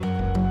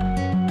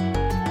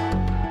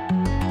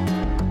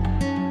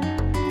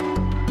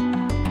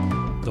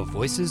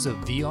Voices of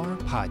VR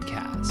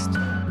podcast.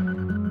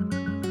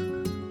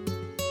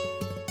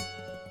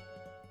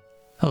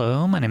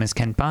 Hello, my name is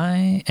Kent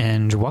Bai,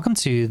 and welcome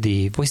to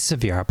the Voices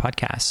of VR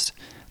podcast.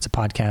 It's a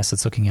podcast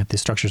that's looking at the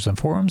structures and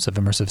forms of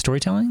immersive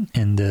storytelling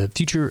and the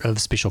future of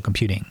spatial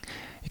computing.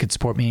 You can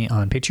support me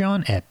on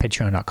Patreon at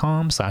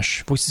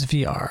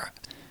patreon.com/voicesvr.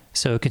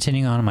 So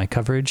continuing on my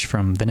coverage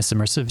from Venice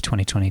Immersive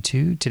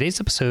 2022, today's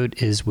episode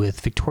is with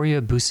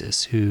Victoria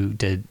Boussis, who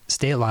did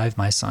Stay Alive,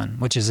 My Son,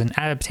 which is an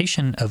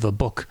adaptation of a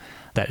book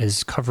that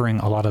is covering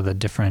a lot of the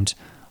different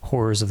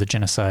horrors of the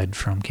genocide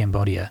from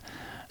Cambodia.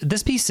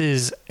 This piece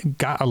has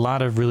got a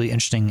lot of really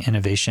interesting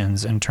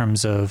innovations in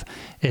terms of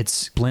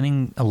it's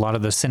blending a lot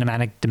of the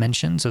cinematic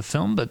dimensions of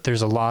film, but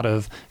there's a lot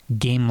of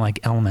game-like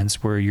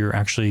elements where you're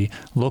actually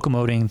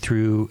locomoting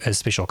through a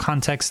spatial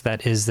context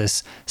that is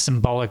this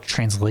symbolic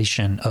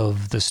translation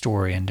of the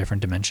story in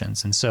different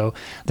dimensions. And so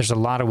there's a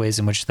lot of ways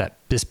in which that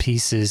this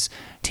piece is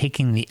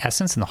taking the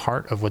essence and the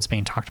heart of what's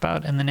being talked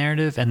about in the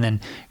narrative and then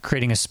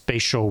creating a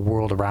spatial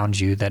world around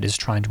you that is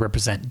trying to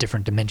represent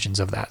different dimensions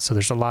of that. So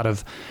there's a lot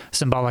of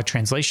symbolic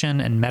translation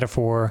and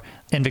metaphor.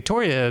 And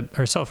Victoria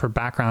herself, her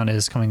background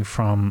is coming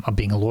from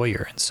being a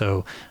lawyer. And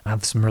so I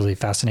have some really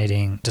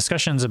fascinating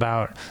discussions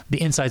about the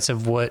insights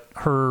of what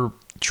her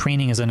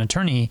training as an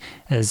attorney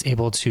is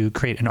able to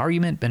create an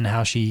argument and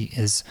how she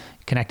is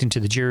connecting to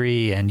the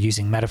jury and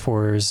using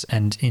metaphors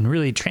and in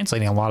really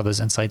translating a lot of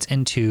those insights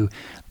into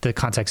the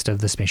context of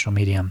the spatial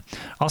medium.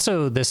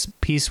 Also, this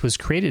piece was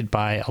created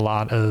by a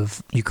lot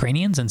of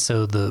Ukrainians, and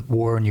so the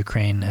war in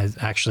Ukraine has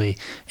actually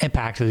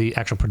impacted the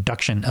actual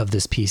production of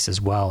this piece as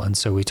well. And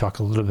so we talk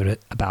a little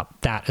bit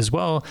about that as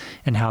well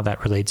and how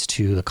that relates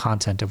to the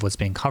content of what's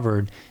being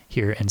covered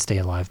here in Stay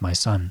Alive, My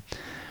Son.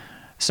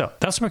 So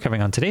that's what we're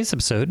covering on today's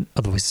episode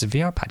of the Voices of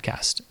VR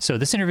podcast. So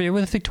this interview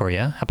with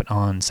Victoria happened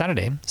on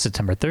Saturday,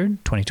 September 3rd,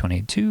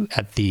 2022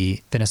 at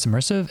the Venice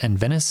Immersive in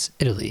Venice,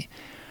 Italy.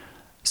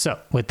 So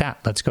with that,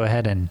 let's go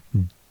ahead and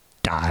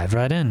dive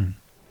right in.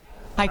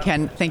 Hi,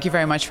 Ken. Thank you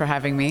very much for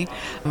having me.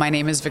 My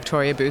name is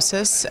Victoria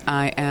Boussis.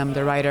 I am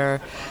the writer,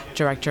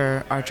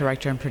 director, art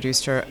director, and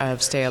producer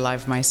of Stay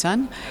Alive, My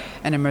Son,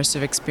 an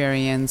immersive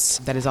experience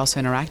that is also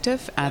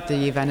interactive at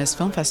the Venice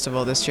Film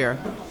Festival this year.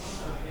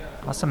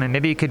 Awesome. And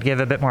maybe you could give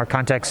a bit more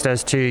context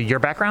as to your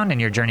background and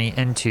your journey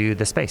into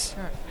the space.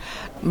 Sure.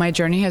 My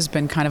journey has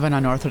been kind of an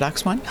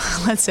unorthodox one,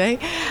 let's say.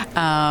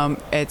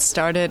 It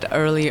started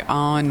early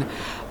on.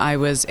 I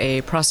was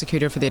a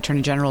prosecutor for the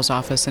Attorney General's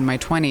office in my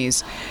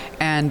 20s,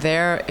 and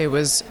there it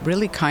was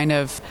really kind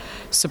of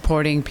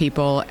supporting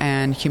people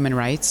and human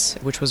rights,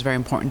 which was very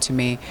important to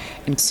me,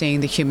 and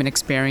seeing the human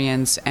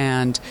experience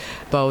and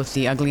both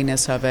the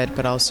ugliness of it,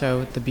 but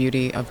also the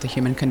beauty of the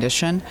human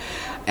condition.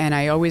 And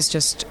I always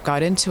just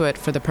got into it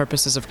for the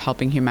purposes of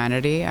helping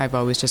humanity. I've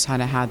always just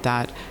kind of had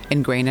that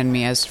ingrained in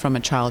me as from a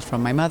child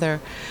from my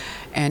mother.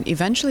 And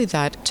eventually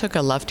that took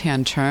a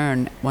left-hand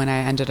turn when I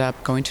ended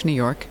up going to New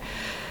York.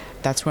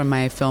 That's where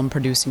my film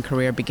producing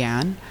career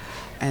began.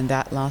 And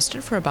that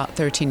lasted for about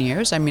 13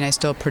 years. I mean, I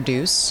still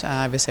produce.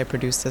 Obviously, I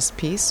produced this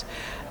piece.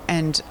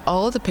 And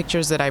all of the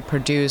pictures that I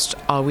produced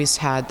always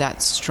had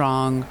that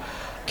strong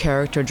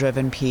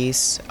character-driven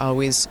piece,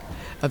 always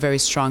a very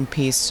strong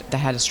piece that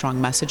had a strong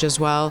message as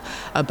well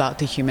about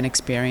the human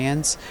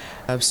experience.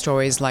 Of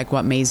stories like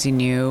What Maisie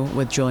Knew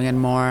with Julianne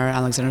Moore,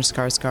 Alexander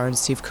Skarsgård, and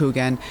Steve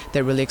Coogan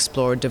that really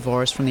explored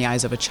divorce from the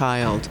eyes of a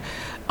child.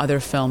 Other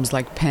films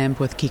like Pimp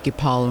with Keke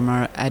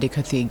Palmer, Eddie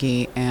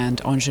Kathigi,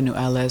 and Onjanu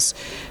Ellis,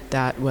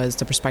 that was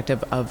the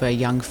perspective of a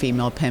young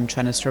female pimp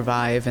trying to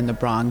survive in the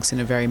Bronx in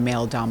a very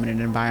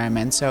male-dominated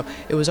environment. So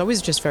it was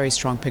always just very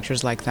strong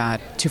pictures like that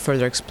to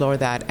further explore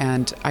that.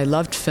 And I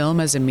loved film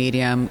as a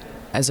medium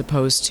as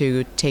opposed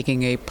to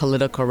taking a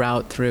political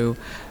route through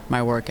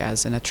my work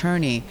as an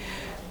attorney,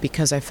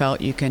 because I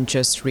felt you can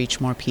just reach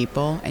more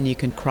people and you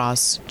can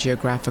cross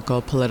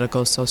geographical,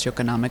 political,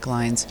 socioeconomic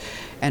lines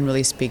and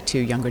really speak to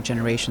younger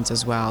generations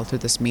as well through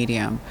this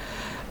medium.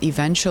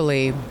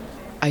 Eventually,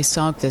 I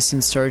saw this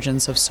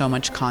insurgence of so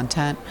much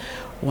content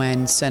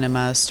when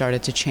cinema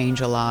started to change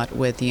a lot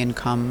with the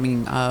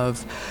incoming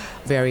of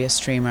various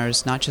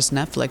streamers, not just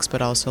Netflix,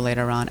 but also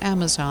later on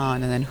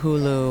Amazon and then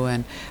Hulu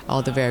and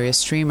all the various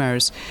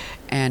streamers.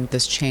 And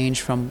this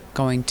change from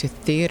going to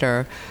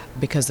theater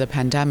because of the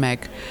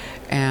pandemic.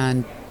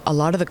 And a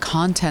lot of the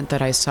content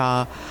that I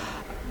saw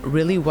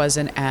really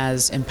wasn't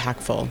as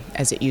impactful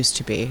as it used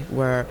to be,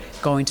 where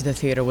going to the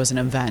theater was an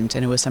event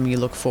and it was something you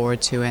look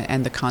forward to,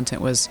 and the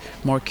content was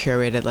more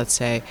curated, let's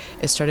say.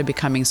 It started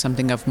becoming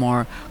something of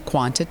more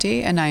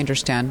quantity, and I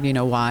understand,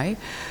 why.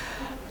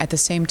 At the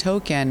same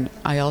token,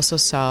 I also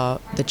saw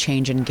the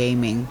change in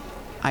gaming.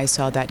 I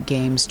saw that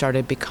games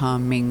started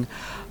becoming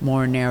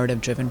more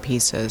narrative-driven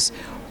pieces.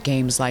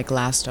 Games like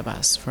Last of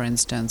Us, for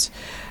instance,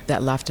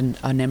 that left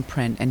an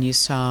imprint, and you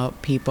saw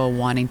people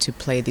wanting to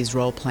play these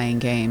role-playing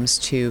games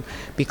to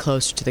be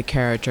closer to the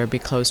character, be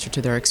closer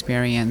to their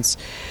experience.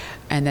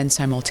 And then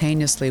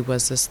simultaneously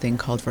was this thing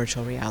called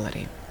virtual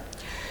reality.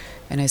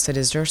 And I said,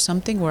 is there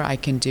something where I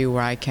can do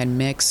where I can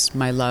mix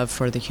my love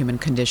for the human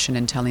condition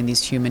and telling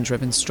these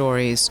human-driven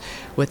stories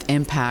with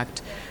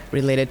impact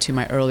related to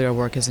my earlier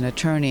work as an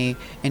attorney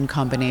in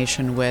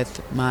combination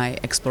with my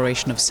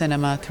exploration of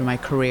cinema through my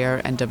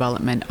career and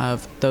development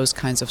of those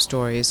kinds of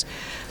stories,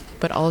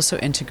 but also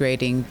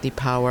integrating the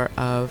power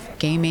of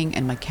gaming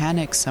and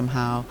mechanics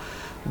somehow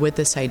with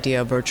this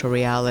idea of virtual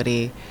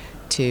reality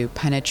to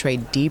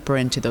penetrate deeper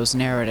into those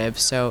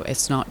narratives. So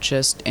it's not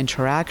just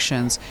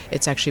interactions,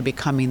 it's actually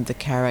becoming the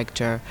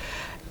character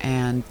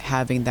and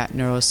having that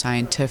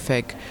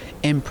neuroscientific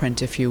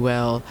imprint, if you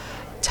will.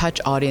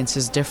 Touch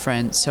audiences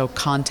different, so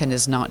content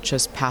is not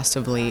just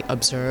passively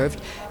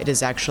observed, it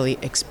is actually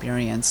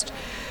experienced.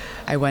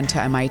 I went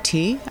to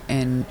MIT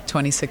in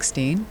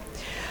 2016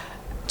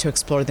 to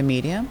explore the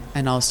media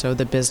and also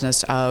the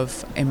business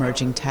of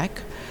emerging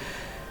tech.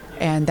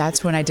 And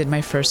that's when I did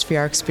my first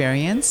VR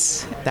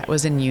experience. That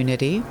was in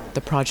Unity.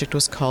 The project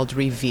was called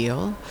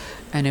Reveal,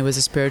 and it was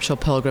a spiritual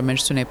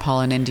pilgrimage to Nepal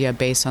and India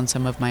based on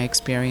some of my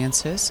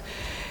experiences.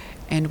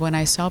 And when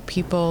I saw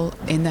people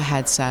in the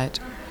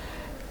headset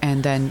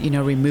and then,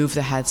 remove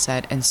the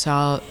headset and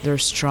saw their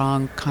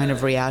strong kind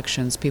of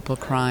reactions, people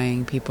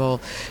crying,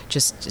 people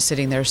just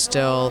sitting there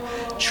still,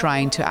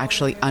 trying to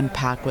actually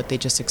unpack what they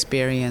just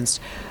experienced,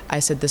 I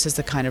said, this is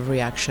the kind of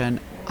reaction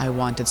I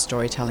wanted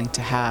storytelling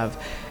to have.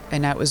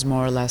 And I was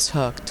more or less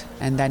hooked.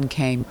 And then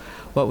came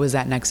what was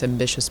that next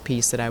ambitious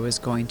piece that I was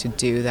going to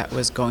do that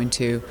was going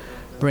to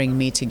bring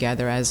me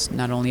together as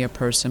not only a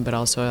person but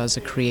also as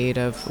a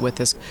creative with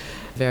this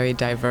very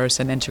diverse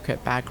and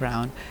intricate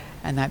background.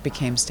 And that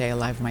became Stay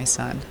Alive, My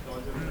Son.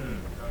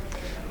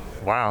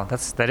 Wow,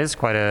 that is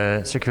quite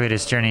a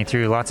circuitous journey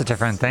through lots of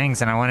different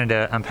things. And I wanted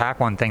to unpack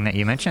one thing that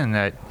you mentioned,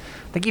 that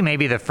I think you may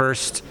be the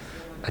first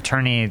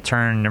attorney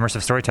turned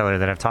immersive storyteller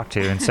that I've talked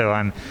to. And so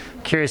I'm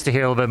curious to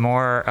hear a little bit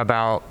more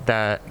about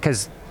that,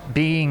 because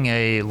being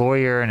a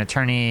lawyer and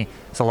attorney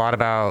is a lot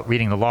about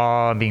reading the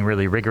law and being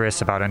really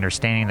rigorous about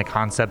understanding the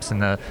concepts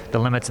and the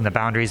limits and the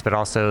boundaries, but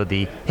also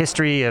the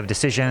history of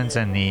decisions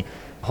and the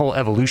whole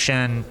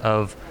evolution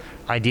of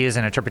ideas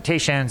and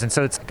interpretations. And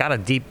so it's got a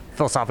deep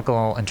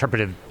philosophical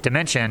interpretive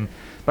dimension,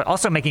 but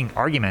also making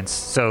arguments.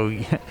 So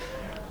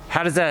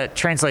how does that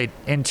translate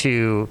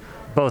into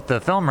both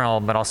the film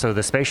realm, but also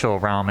the spatial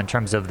realm in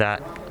terms of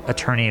that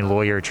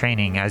attorney-lawyer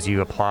training as you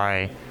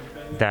apply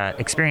that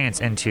experience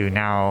into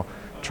now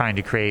trying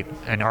to create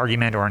an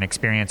argument or an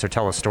experience or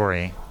tell a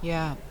story?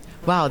 Yeah.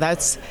 Wow,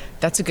 that's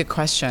a good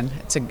question.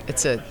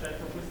 It's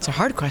a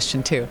hard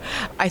question too.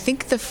 I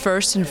think the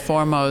first and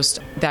foremost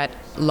that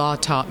law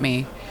taught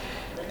me,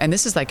 and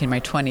this is like in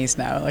my 20s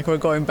now, like we're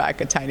going back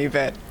a tiny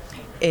bit,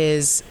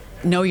 is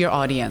know your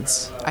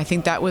audience. I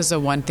think that was the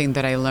one thing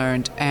that I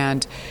learned.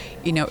 And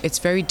it's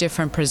very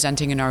different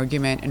presenting an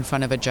argument in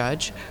front of a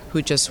judge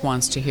who just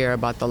wants to hear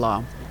about the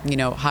law.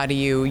 How do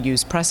you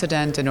use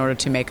precedent in order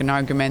to make an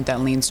argument that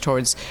leans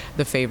towards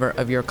the favor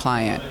of your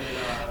client?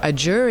 A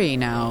jury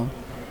now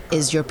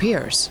is your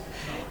peers.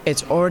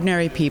 It's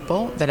ordinary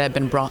people that have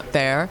been brought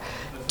there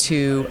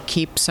to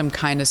keep some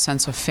kind of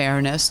sense of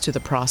fairness to the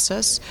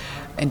process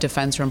in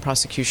defense or in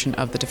prosecution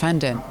of the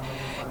defendant.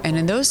 And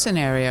in those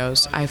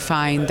scenarios, I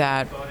find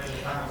that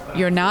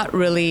you're not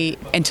really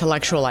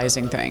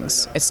intellectualizing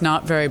things. It's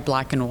not very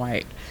black and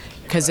white,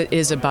 because it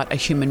is about a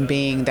human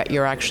being that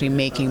you're actually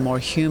making more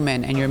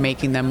human, and you're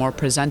making them more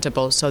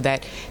presentable so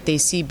that they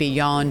see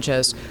beyond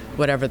just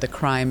whatever the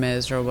crime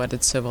is or what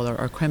it's civil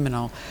or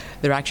criminal.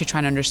 They're actually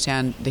trying to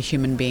understand the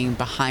human being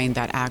behind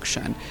that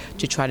action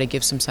to try to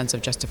give some sense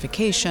of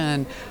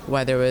justification,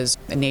 whether it was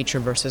a nature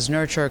versus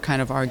nurture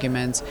kind of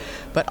arguments.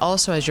 But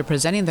also as you're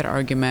presenting that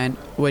argument,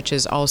 which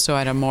is also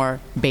at a more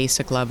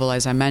basic level,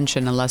 as I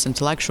mentioned, and less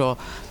intellectual,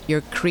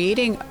 you're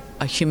creating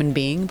a human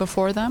being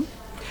before them,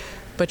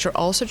 but you're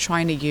also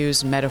trying to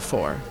use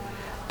metaphor.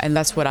 And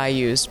that's what I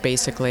used,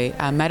 basically.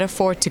 A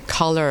metaphor to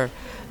color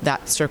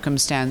that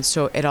circumstance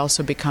so it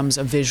also becomes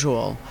a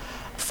visual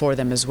for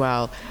them as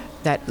well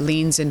that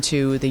leans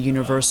into the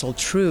universal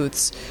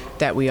truths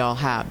that we all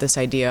have. This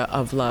idea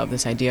of love,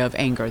 this idea of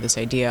anger, this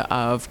idea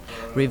of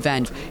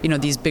revenge,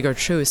 these bigger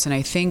truths. And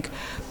I think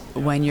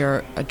when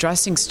you're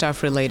addressing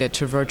stuff related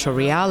to virtual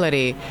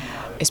reality,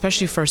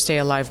 especially for Stay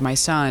Alive, My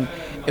Son,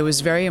 it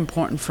was very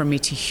important for me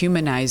to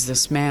humanize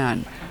this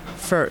man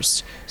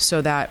first, so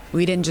that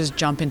we didn't just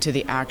jump into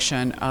the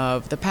action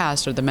of the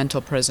past or the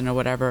mental prison or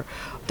whatever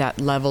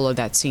that level of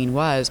that scene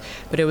was,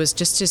 but it was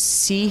just to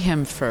see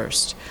him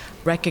first,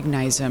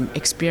 recognize him,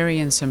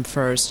 experience him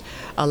first,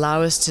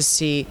 allow us to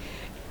see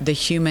the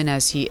human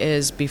as he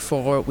is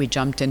before we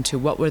jumped into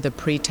what were the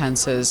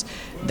pretenses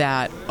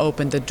that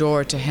opened the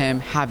door to him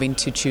having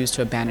to choose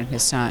to abandon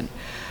his son.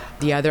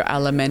 The other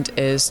element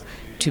is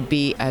to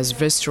be as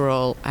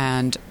visceral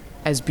and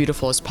as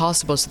beautiful as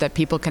possible so that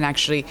people can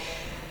actually,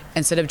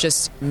 instead of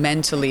just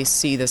mentally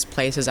see this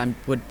place as I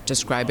would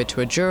describe it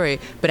to a jury,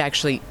 but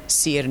actually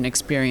see it and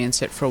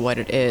experience it for what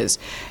it is.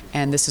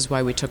 And this is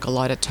why we took a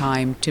lot of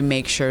time to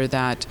make sure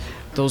that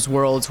those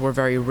worlds were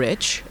very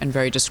rich and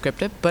very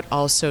descriptive, but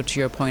also to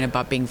your point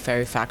about being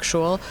very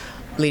factual,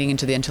 leading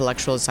into the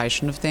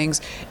intellectualization of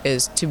things,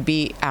 is to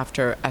be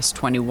after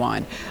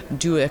S21,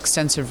 do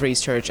extensive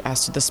research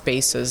as to the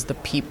spaces, the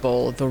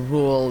people, the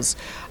rules,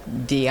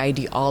 the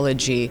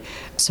ideology,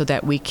 so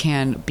that we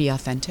can be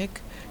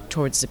authentic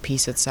towards the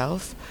piece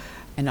itself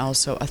and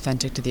also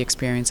authentic to the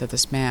experience of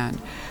this man.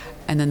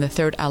 And then the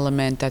third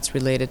element that's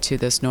related to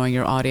this knowing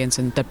your audience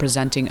and the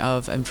presenting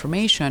of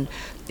information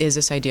is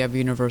this idea of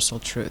universal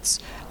truths.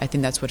 I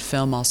think that's what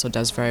film also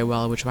does very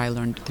well, which I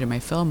learned through my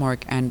film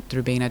work and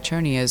through being an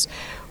attorney, is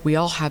we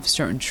all have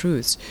certain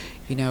truths,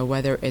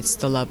 whether it's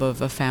the love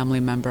of a family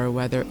member,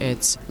 whether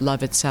it's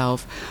love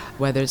itself,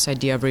 whether it's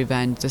idea of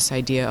revenge, this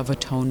idea of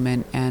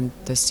atonement and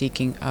the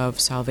seeking of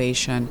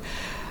salvation,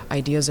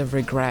 ideas of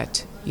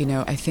regret.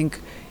 I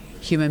think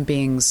human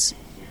beings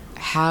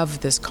have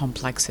this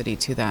complexity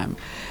to them,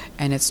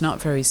 and it's not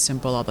very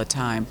simple all the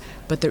time,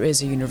 but there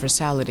is a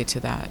universality to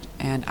that.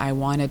 And I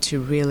wanted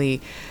to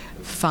really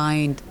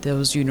find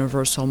those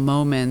universal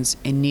moments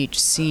in each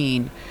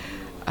scene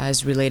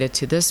as related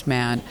to this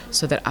man,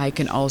 so that I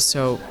can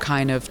also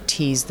kind of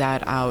tease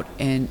that out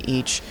in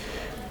each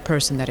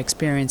person that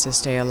experiences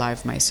Stay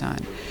Alive, My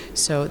Son.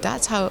 So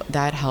that's how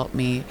that helped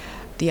me.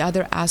 The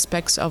other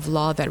aspects of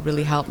law that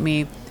really helped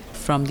me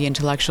from the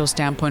intellectual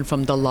standpoint,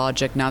 from the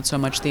logic, not so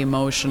much the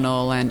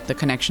emotional and the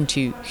connection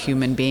to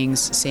human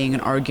beings, seeing an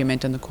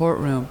argument in the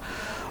courtroom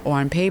or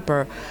on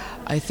paper,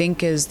 I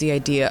think is the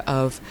idea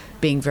of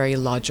being very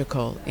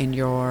logical in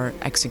your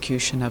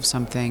execution of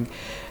something.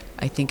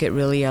 I think it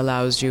really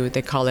allows you,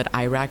 they call it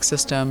IRAC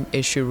system,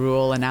 issue,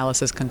 rule,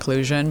 analysis,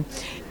 conclusion.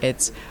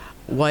 It's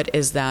what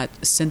is that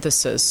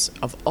synthesis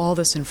of all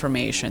this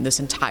information, this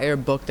entire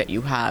book that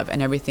you have,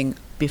 and everything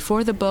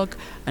before the book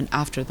and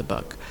after the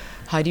book.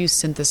 How do you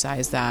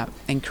synthesize that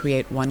and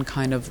create one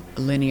kind of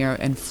linear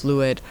and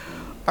fluid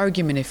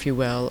argument, if you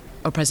will,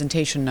 or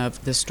presentation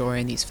of the story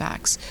and these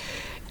facts?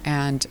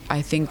 And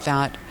I think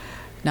that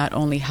not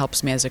only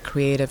helps me as a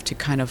creative to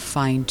kind of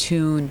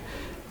fine-tune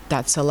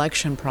that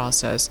selection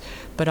process,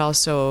 but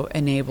also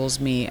enables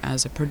me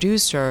as a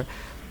producer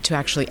to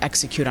actually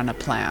execute on a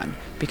plan,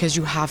 because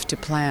you have to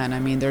plan. I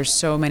mean, there's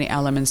so many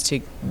elements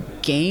to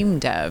game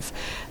dev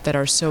that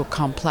are so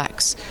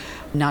complex.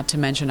 Not to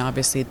mention,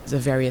 obviously, the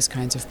various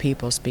kinds of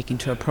people. Speaking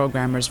to a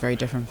programmer is very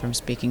different from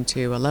speaking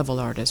to a level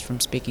artist,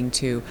 from speaking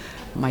to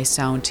my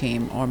sound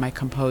team or my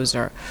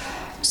composer.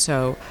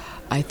 So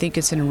I think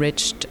it's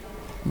enriched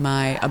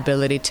my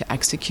ability to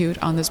execute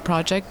on this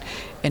project,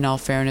 in all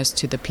fairness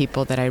to the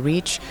people that I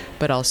reach,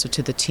 but also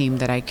to the team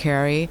that I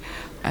carry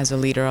as a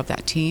leader of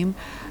that team,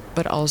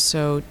 but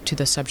also to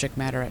the subject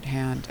matter at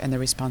hand and the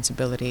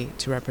responsibility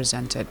to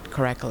represent it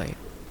correctly.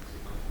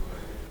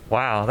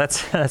 Wow,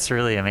 that's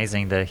really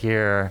amazing to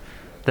hear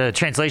the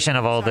translation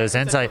of all those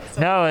insights.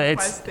 No,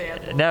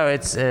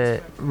 it's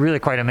really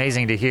quite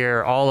amazing to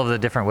hear all of the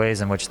different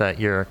ways in which that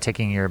you're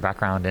taking your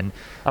background and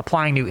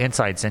applying new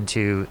insights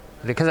into,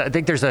 because I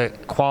think there's a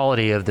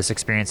quality of this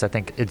experience. I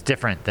think it's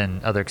different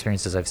than other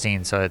experiences I've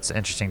seen. So it's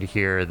interesting to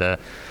hear the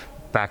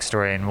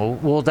backstory,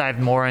 and we'll dive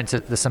more into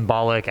the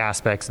symbolic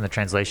aspects and the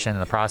translation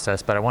and the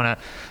process. But I want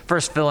to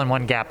first fill in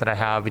one gap that I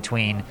have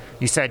between,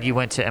 you said you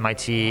went to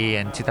MIT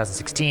in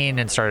 2016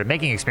 and started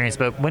making experience,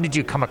 but when did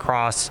you come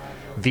across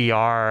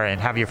VR and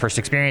have your first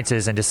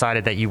experiences and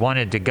decided that you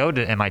wanted to go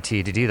to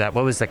MIT to do that?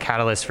 What was the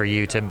catalyst for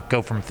you to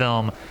go from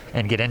film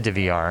and get into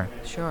VR?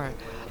 Sure.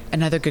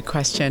 Another good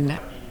question.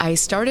 I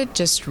started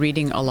just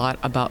reading a lot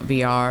about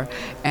VR,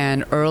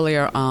 and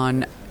earlier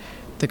on,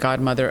 the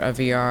godmother of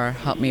VR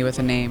helped me with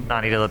a name.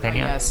 Anita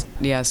LaPena?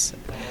 Yes.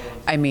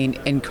 I mean,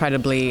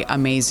 incredibly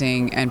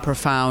amazing and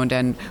profound.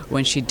 And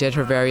when she did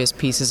her various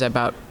pieces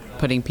about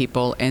putting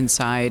people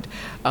inside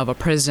of a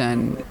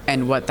prison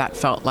and what that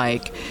felt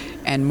like,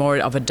 and more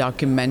of a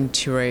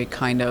documentary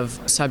kind of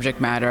subject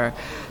matter,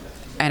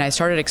 and I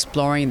started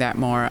exploring that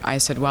more, I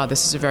said, wow,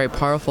 this is a very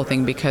powerful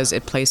thing, because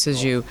it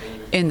places you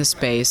in the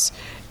space,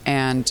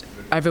 and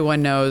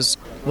everyone knows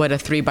what a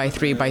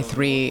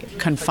 3x3x3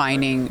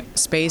 confining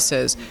space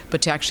is,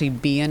 but to actually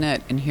be in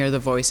it and hear the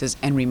voices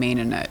and remain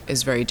in it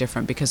is very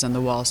different, because then the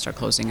walls start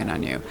closing in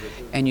on you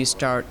and you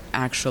start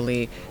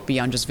actually,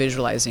 beyond just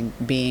visualizing,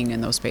 being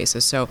in those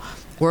spaces. So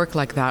work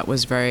like that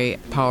was very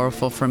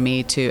powerful for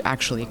me to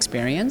actually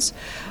experience.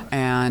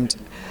 And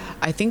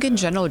I think in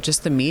general,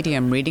 just the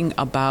medium, reading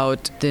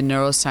about the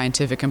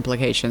neuroscientific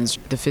implications,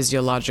 the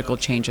physiological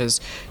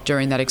changes.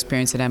 During that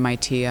experience at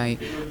MIT,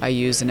 I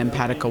used an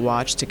Empatica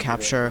watch to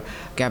capture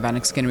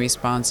galvanic skin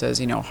responses,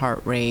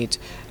 heart rate,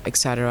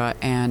 etc.,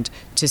 and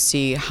to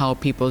see how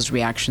people's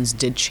reactions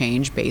did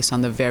change based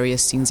on the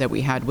various scenes that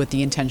we had, with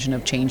the intention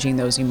of changing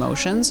those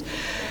emotions.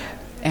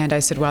 And I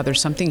said, wow, there's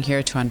something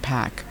here to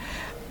unpack.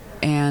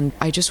 And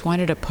I just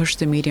wanted to push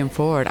the medium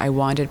forward. I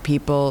wanted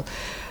people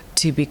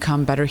to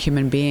become better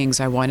human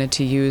beings. I wanted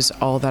to use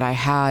all that I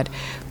had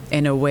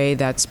in a way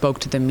that spoke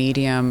to the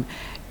medium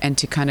and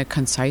to kind of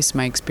concise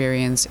my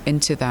experience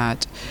into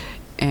that.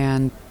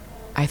 And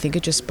I think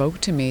it just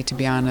spoke to me, to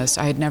be honest.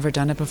 I had never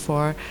done it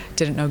before,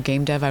 didn't know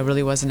game dev. I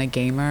really wasn't a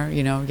gamer.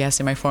 Yes,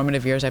 in my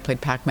formative years I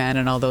played Pac-Man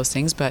and all those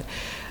things, but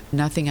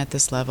nothing at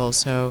this level.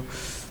 So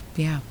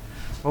Yeah.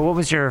 Well, what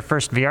was your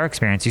first VR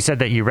experience? You said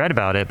that you read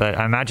about it, but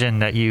I imagine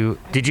that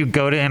did you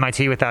go to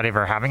MIT without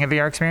ever having a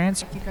VR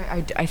experience?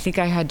 I think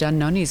I had done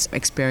Noni's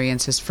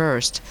experiences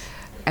first,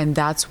 and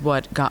that's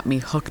what got me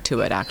hooked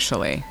to it,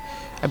 actually.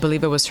 I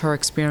believe it was her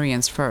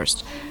experience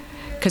first.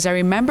 Because I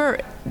remember,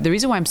 the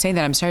reason why I'm saying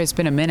that, I'm sorry it's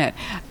been a minute,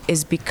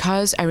 is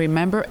because I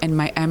remember in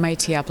my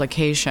MIT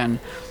application,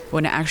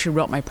 when I actually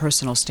wrote my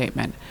personal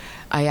statement,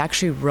 I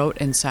actually wrote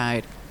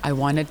inside, I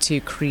wanted to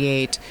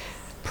create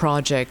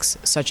projects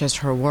such as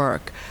her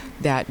work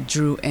that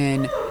drew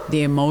in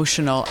the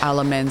emotional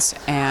elements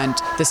and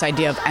this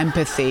idea of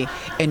empathy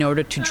in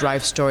order to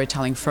drive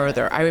storytelling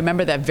further. I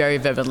remember that very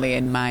vividly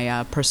in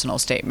my personal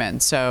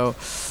statement. So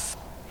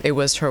it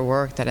was her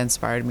work that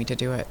inspired me to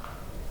do it.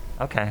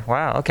 Okay,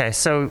 wow, okay.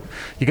 So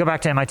you go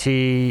back to MIT,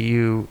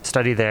 you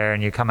study there,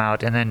 and you come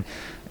out, and then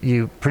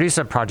you produce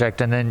a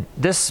project, and then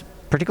this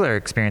particular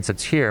experience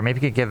that's here, maybe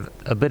you could give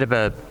a bit of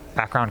a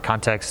background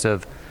context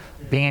of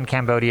being in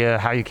Cambodia,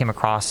 how you came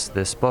across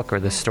this book or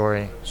this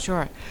story.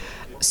 Sure.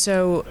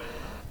 So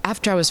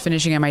after I was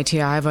finishing MIT,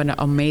 I have an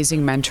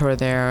amazing mentor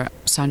there,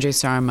 Sanjay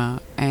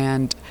Sarma.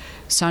 And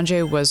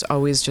Sanjay was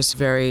always just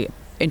very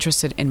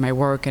interested in my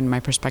work and my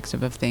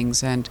perspective of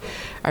things. And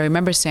I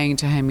remember saying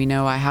to him,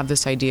 I have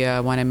this idea, I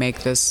want to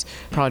make this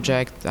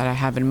project that I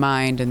have in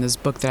mind and this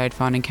book that I'd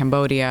found in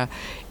Cambodia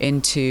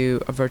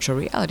into a virtual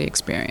reality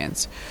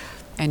experience.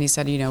 And he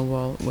said,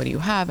 well, what do you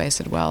have? I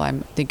said, well,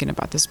 I'm thinking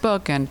about this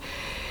book. And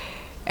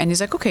he's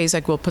like, okay. He's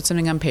like, well, put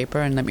something on paper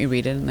and let me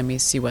read it and let me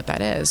see what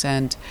that is.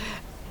 And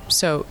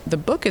so the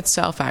book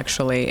itself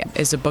actually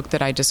is a book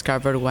that I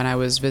discovered when I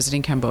was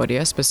visiting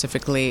Cambodia.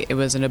 Specifically, it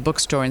was in a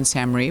bookstore in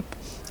Siem Reap,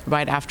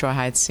 right after I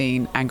had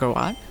seen Angkor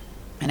Wat.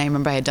 And I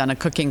remember I had done a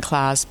cooking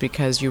class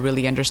because you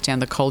really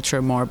understand the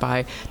culture more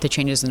by the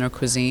changes in their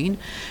cuisine.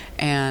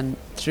 And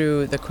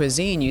through the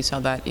cuisine, you saw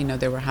that,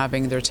 they were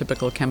having their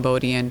typical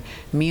Cambodian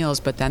meals,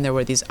 but then there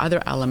were these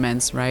other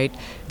elements, right?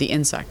 The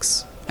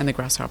insects and the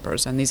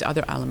grasshoppers and these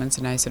other elements.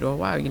 And I said, oh,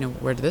 wow,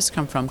 where did this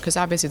come from? Because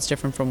obviously it's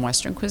different from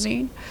Western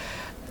cuisine.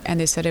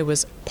 And they said it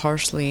was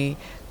partially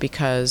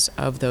because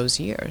of those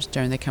years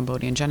during the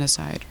Cambodian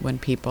genocide when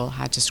people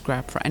had to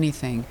scrap for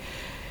anything.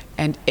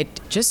 And it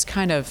just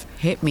kind of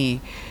hit me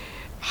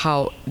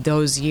how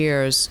those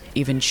years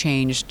even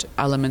changed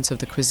elements of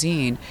the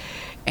cuisine.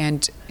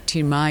 And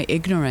to my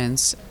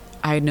ignorance,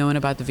 I had known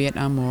about the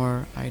Vietnam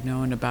War, I had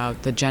known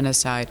about the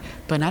genocide,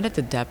 but not at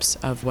the depths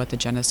of what the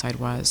genocide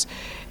was,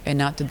 and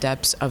not the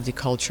depths of the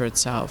culture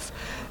itself.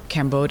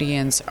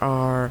 Cambodians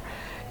are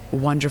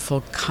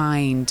wonderful,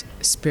 kind,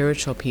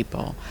 spiritual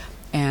people.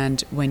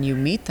 And when you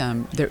meet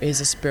them, there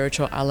is a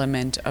spiritual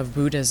element of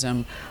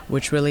Buddhism,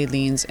 which really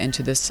leans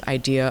into this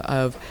idea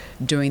of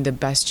doing the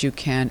best you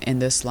can in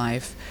this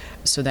life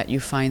so that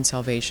you find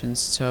salvation,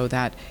 so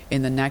that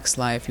in the next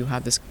life you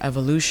have this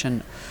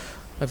evolution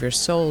of your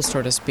soul,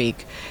 so to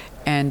speak.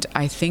 And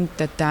I think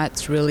that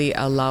that's really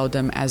allowed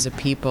them as a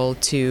people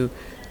to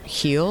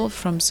heal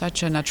from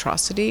such an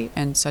atrocity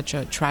and such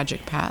a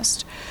tragic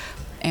past.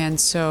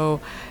 And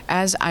so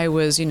as I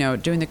was,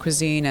 doing the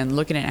cuisine and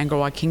looking at Angkor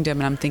Wat Kingdom,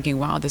 and I'm thinking,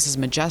 wow, this is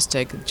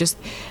majestic. Just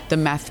the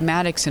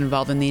mathematics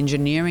involved and the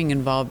engineering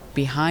involved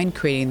behind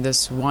creating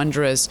this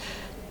wondrous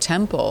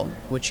temple,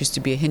 which used to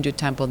be a Hindu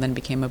temple, then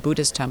became a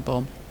Buddhist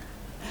temple.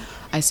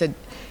 I said,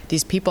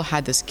 these people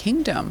had this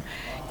kingdom.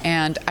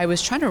 And I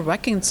was trying to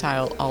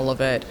reconcile all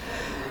of it.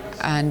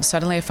 And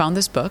suddenly I found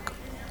this book.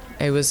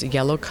 It was a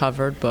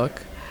yellow-covered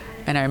book.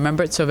 And I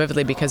remember it so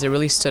vividly because it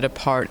really stood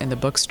apart in the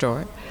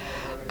bookstore.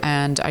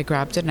 And I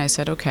grabbed it and I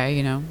said, okay,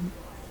 I'm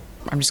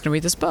just going to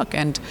read this book.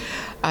 And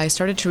I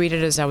started to read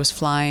it as I was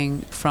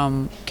flying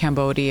from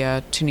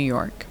Cambodia to New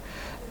York.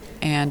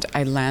 And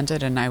I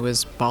landed and I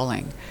was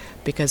bawling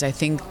because I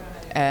think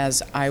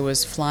as I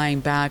was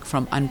flying back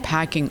from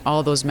unpacking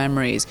all those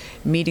memories,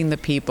 meeting the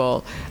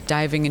people,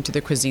 diving into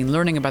the cuisine,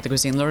 learning about the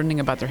cuisine, learning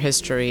about their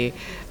history,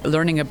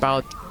 learning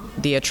about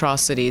the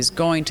atrocities,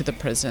 going to the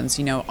prisons,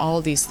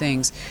 all these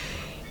things,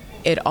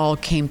 it all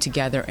came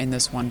together in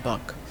this one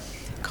book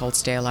called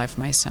Stay Alive,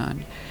 My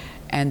Son.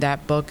 And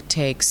that book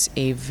takes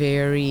a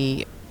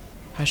very,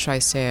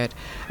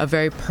 a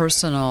very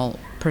personal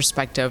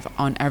perspective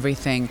on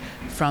everything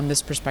from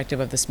this perspective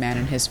of this man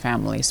and his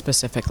family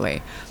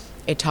specifically.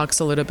 It talks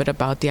a little bit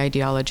about the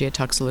ideology, it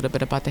talks a little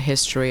bit about the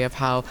history of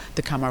how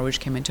the Khmer Rouge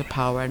came into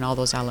power and all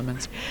those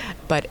elements.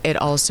 But it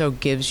also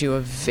gives you a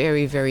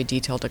very, very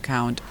detailed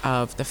account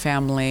of the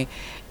family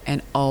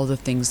and all the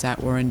things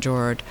that were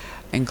endured,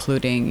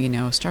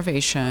 including,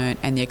 starvation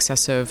and the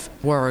excessive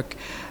work,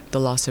 the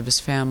loss of his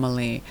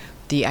family,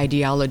 the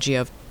ideology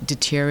of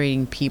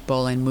deteriorating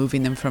people and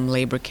moving them from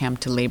labor camp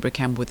to labor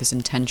camp with this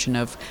intention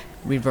of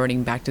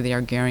reverting back to the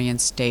agrarian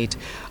state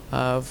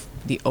of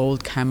the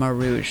old Khmer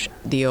Rouge,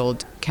 the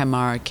old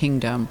Khmer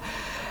kingdom.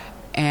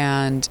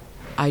 And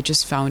I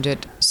just found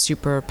it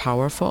super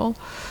powerful.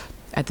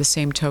 At the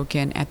same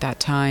token, at that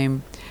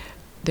time,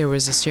 there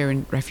was a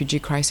Syrian refugee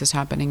crisis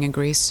happening in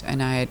Greece,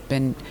 and I had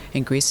been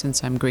in Greece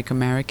since I'm Greek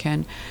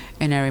American,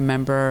 and I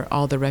remember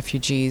all the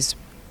refugees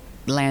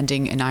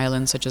landing in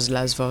islands such as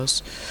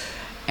Lesbos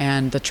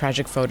and the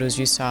tragic photos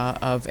you saw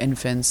of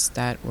infants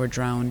that were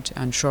drowned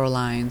on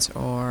shorelines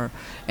or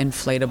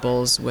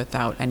inflatables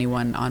without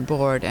anyone on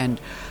board. And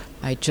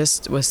I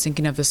just was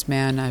thinking of this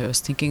man. I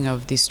was thinking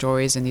of these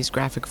stories and these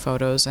graphic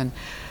photos, and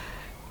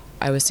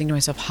I was thinking to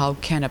myself, how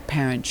can a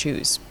parent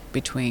choose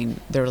between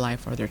their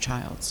life or their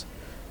child's?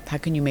 How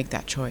can you make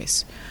that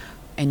choice?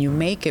 And you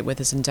make it with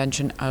this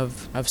intention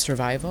of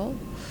survival,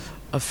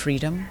 of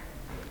freedom,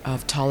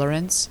 of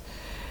tolerance,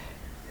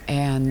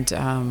 and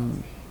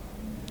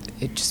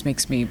it just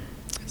makes me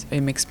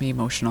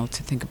emotional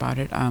to think about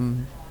it.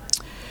 And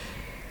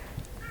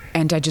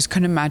I just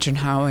couldn't imagine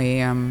how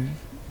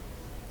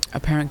a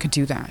parent could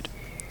do that.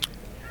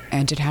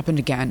 And it happened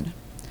again.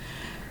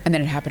 And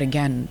then it happened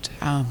again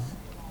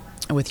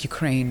with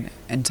Ukraine.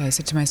 And I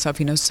said to myself,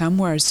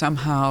 somewhere,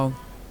 somehow,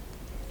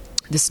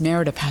 this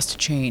narrative has to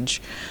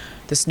change.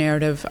 This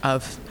narrative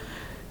of,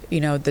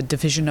 the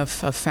division of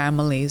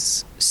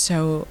families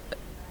so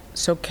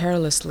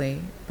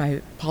carelessly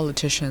by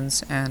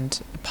politicians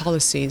and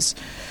policies,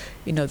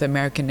 the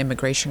American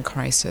immigration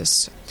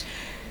crisis.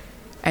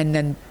 And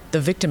then the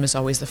victim is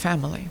always the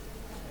family.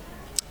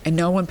 And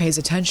no one pays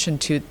attention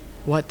to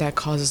what that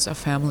causes a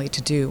family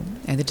to do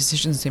and the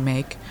decisions they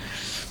make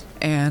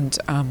and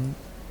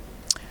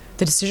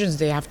the decisions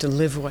they have to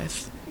live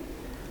with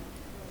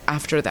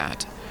after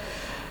that.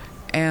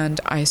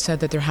 And I said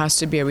that there has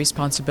to be a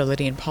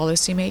responsibility in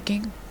policy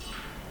making.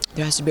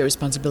 There has to be a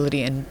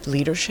responsibility in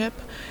leadership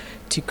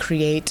to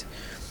create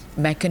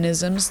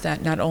mechanisms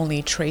that not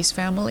only trace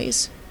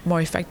families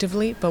more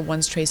effectively, but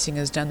once tracing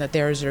is done, that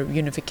there is a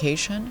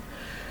unification.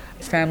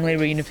 Family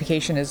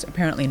reunification is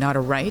apparently not a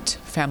right.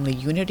 Family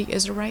unity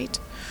is a right.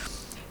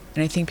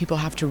 And I think people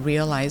have to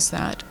realize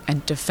that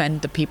and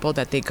defend the people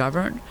that they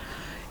govern.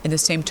 In the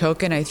same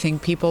token, I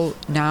think people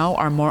now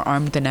are more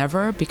armed than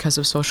ever because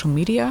of social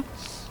media,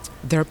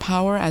 their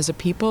power as a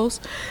people.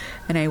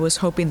 And I was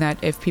hoping that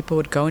if people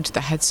would go into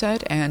the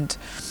headset and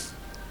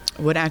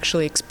would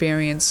actually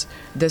experience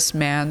this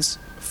man's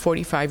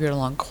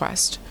 45-year-long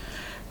quest,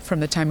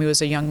 from the time he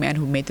was a young man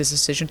who made this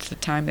decision to the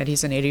time that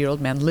he's an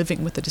 80-year-old man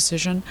living with the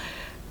decision,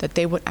 that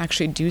they would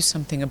actually do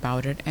something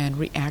about it and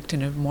react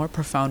in a more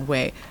profound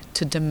way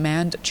to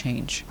demand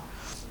change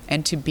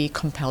and to be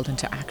compelled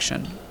into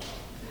action.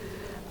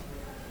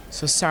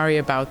 So sorry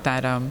about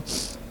that.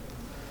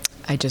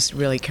 I just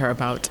really care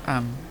about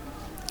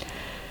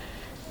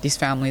these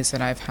families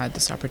that I've had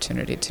this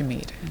opportunity to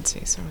meet and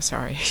see. So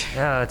sorry.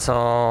 Yeah, it's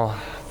all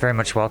very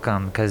much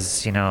welcome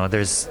because,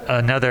 there's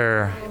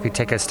another, if you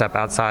take a step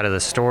outside of the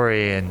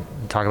story and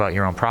talk about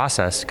your own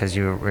process, because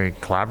you were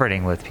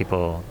collaborating with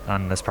people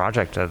on this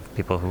project of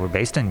people who were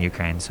based in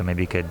Ukraine. So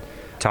maybe you could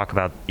talk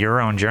about your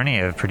own journey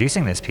of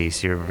producing this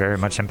piece. You're very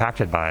much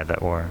impacted by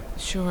that war.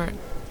 Sure.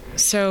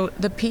 So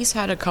the piece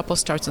had a couple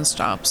starts and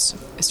stops.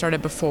 It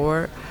started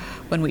before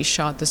when we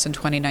shot this in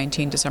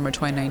December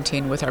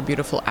 2019, with our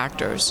beautiful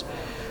actors.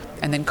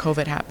 And then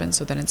COVID happened,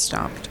 so then it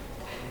stopped.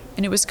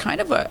 And it was kind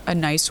of a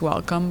nice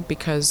welcome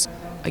because,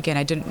 again,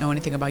 I didn't know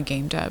anything about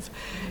game dev.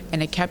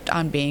 And it kept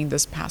on being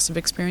this passive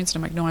experience.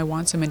 And I'm like, no, I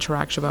want some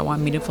interaction, but I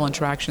want meaningful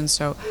interaction.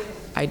 So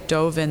I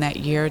dove in that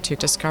year to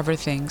discover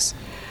things.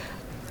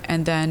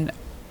 And then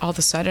all of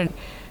a sudden,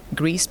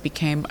 Greece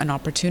became an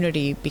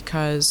opportunity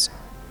because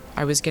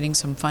I was getting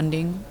some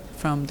funding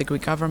from the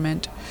Greek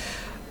government.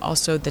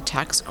 Also, the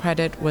tax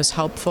credit was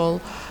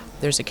helpful.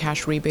 There's a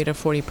cash rebate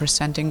of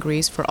 40% in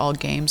Greece for all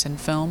games and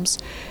films.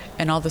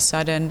 And all of a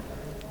sudden,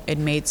 it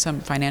made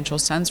some financial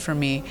sense for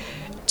me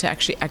to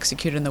actually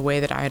execute in the way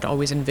that I had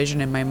always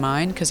envisioned in my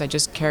mind, because I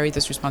just carried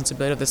this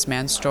responsibility of this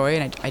man's story,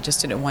 and I just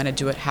didn't want to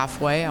do it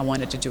halfway. I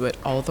wanted to do it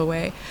all the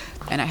way.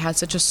 And I had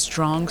such a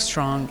strong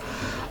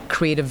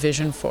creative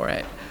vision for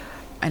it.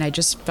 And I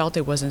just felt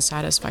it wasn't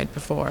satisfied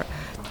before.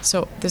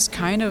 So this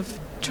kind of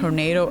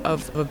tornado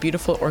of a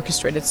beautiful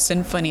orchestrated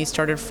symphony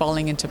started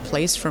falling into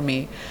place for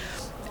me.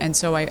 And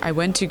so I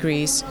went to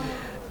Greece.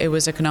 It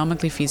was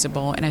economically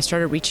feasible, and I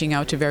started reaching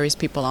out to various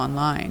people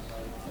online.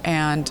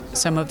 And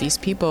some of these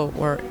people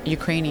were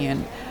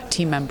Ukrainian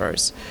team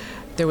members.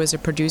 There was a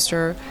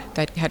producer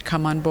that had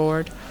come on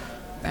board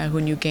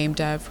who knew game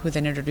dev, who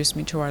then introduced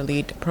me to our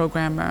lead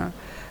programmer,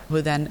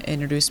 who then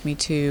introduced me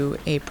to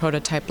a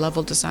prototype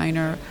level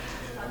designer,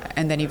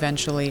 and then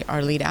eventually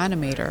our lead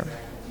animator.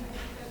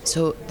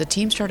 So the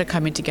team started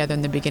coming together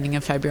in the beginning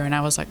of February, and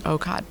I was like, oh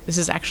God, this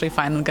is actually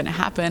finally going to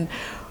happen.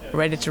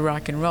 Ready to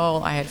rock and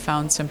roll. I had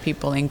found some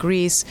people in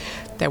Greece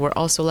that were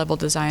also level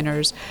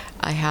designers.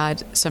 I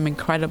had some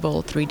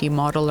incredible 3D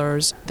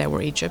modelers that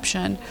were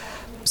Egyptian,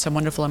 some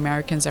wonderful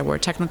Americans that were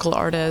technical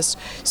artists.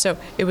 So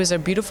it was a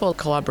beautiful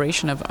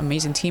collaboration of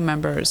amazing team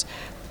members.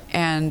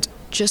 And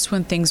just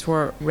when things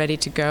were ready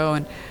to go,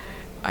 and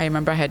I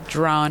remember I had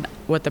drawn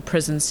what the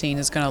prison scene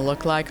is going to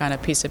look like on a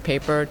piece of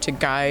paper to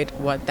guide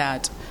what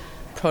that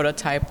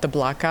prototype, the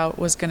blockout,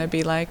 was going to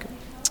be like,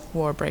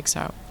 war breaks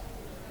out.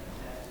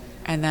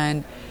 And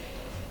then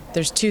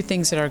there's two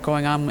things that are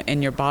going on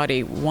in your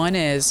body. One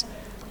is,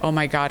 oh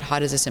my God, how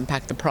does this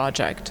impact the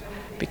project?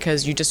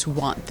 Because you just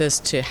want this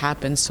to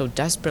happen so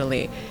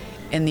desperately.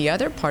 And the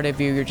other part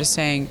of you, you're just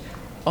saying,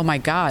 oh my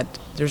God,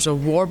 there's a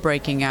war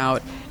breaking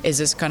out. Is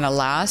this going to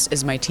last?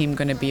 Is my team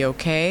going to be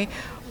okay?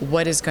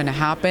 What is going to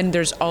happen?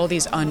 There's all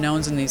these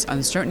unknowns and these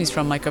uncertainties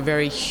from like a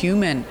very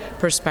human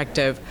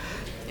perspective.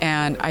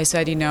 And I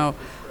said,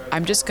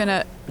 I'm just going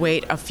to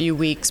wait a few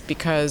weeks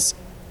because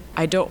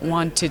I don't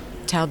want to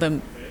tell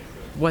them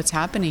what's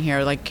happening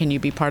here. Like, can you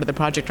be part of the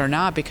project or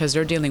not? Because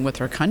they're dealing with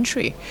their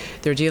country.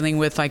 They're dealing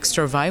with like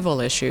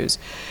survival issues.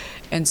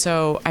 And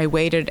so I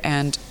waited,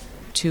 and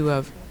 2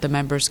 of the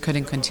members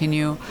couldn't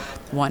continue.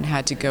 One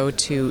had to go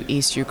to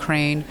East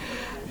Ukraine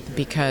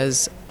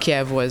because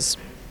Kiev was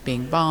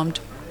being bombed.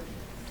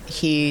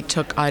 He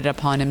took it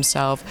upon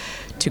himself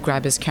to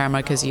grab his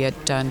camera because he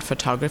had done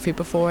photography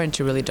before and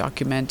to really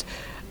document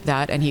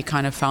that. And he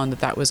kind of found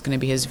that was going to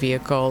be his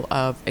vehicle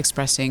of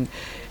expressing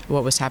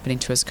what was happening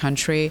to his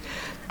country.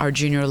 Our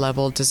junior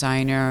level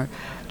designer,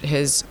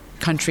 his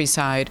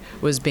countryside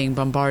was being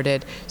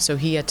bombarded, so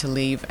he had to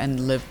leave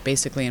and live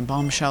basically in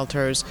bomb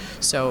shelters.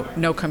 So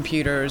no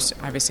computers,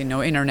 obviously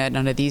no internet,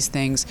 none of these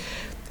things.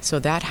 So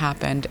that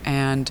happened,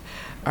 and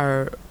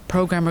our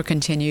programmer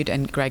continued,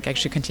 and Greg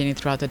actually continued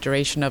throughout the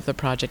duration of the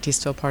project. He's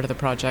still part of the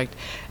project.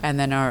 And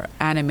then our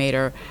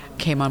animator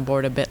came on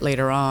board a bit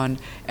later on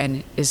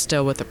and is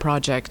still with the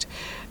project.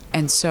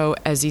 And so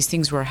as these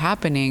things were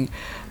happening,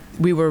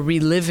 we were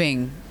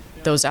reliving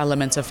those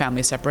elements of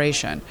family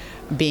separation.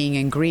 Being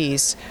in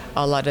Greece,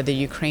 a lot of the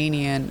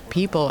Ukrainian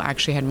people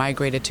actually had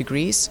migrated to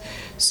Greece.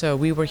 So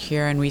we were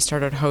here and we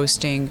started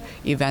hosting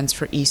events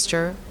for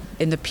Easter.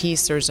 In the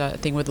piece, there's a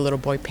thing where the little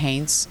boy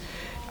paints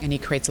and he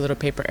creates a little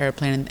paper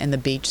airplane in the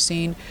beach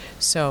scene.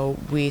 So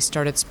we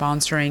started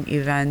sponsoring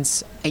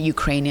events,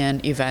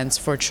 Ukrainian events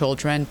for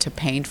children to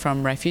paint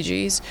from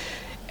refugees.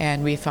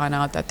 And we found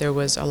out that there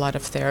was a lot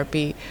of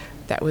therapy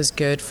that was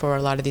good for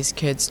a lot of these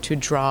kids to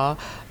draw.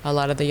 A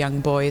lot of the young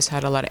boys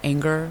had a lot of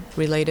anger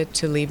related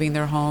to leaving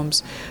their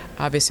homes.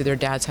 Obviously, their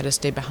dads had to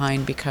stay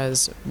behind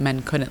because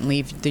men couldn't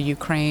leave the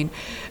Ukraine.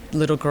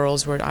 Little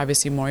girls were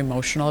obviously more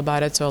emotional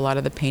about it, so a lot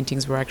of the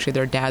paintings were actually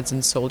their dads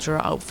in soldier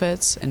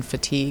outfits and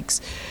fatigues.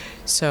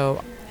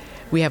 So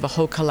we have a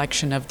whole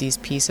collection of these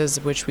pieces,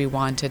 which we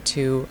wanted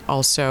to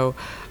also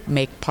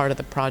make part of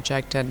the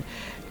project, and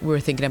we were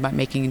thinking about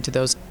making into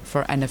those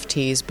for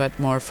NFTs, but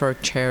more for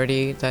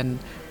charity than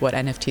what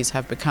NFTs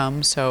have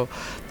become. So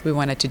we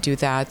wanted to do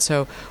that.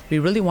 So we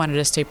really wanted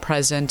to stay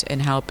present in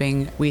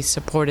helping. We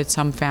supported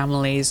some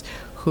families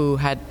who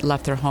had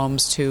left their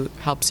homes to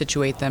help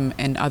situate them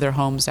in other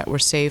homes that were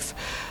safe,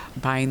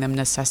 buying them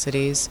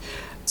necessities.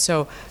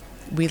 So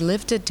we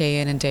lived it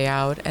day in and day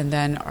out. And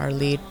then our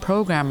lead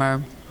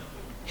programmer,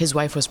 his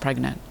wife was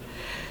pregnant.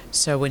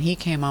 So when he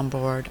came on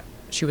board,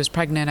 she was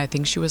pregnant. I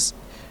think she was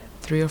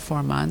 3 or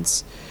 4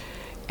 months.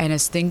 And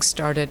as things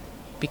started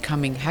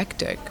becoming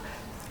hectic,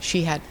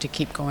 she had to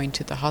keep going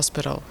to the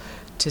hospital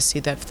to see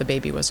that if the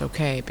baby was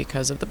okay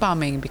because of the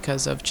bombing,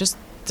 because of just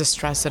the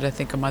stress that I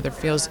think a mother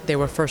feels. They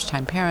were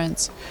first-time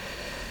parents.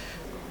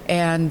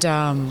 And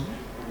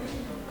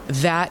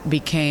that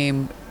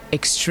became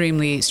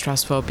extremely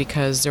stressful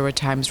because there were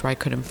times where I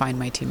couldn't find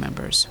my team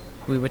members.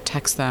 We would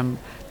text them,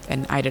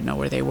 and I didn't know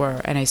where they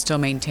were. And I still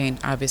maintained,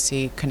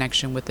 obviously,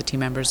 connection with the team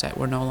members that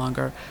were no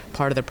longer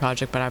part of the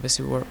project, but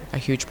obviously were a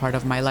huge part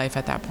of my life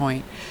at that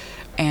point.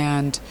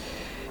 And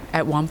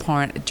at one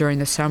point during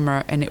the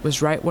summer, and it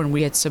was right when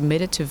we had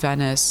submitted to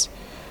Venice,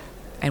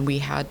 and we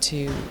had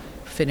to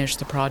finish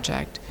the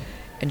project,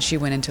 and she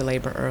went into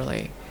labor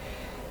early.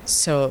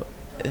 So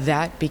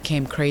that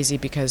became crazy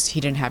because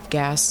he didn't have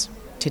gas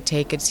to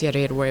take it. So he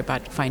had to worry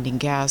about finding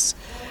gas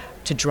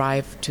to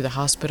drive to the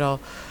hospital.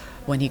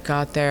 When he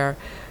got there,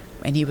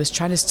 and he was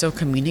trying to still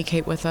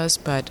communicate with us,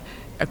 but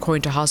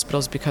according to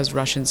hospitals, because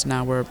Russians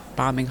now were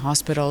bombing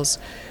hospitals,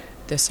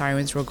 the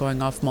sirens were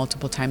going off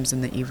multiple times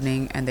in the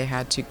evening, and they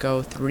had to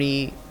go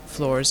 3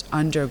 floors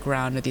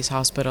underground at these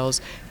hospitals,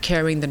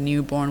 carrying the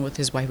newborn with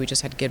his wife who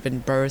just had given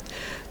birth.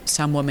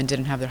 Some women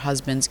didn't have their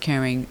husbands,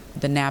 carrying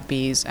the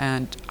nappies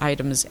and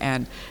items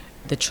and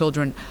the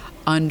children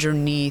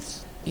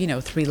underneath,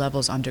 3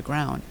 levels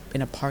underground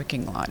in a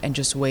parking lot, and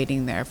just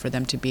waiting there for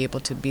them to be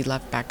able to be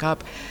left back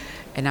up.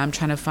 And I'm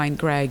trying to find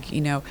Greg.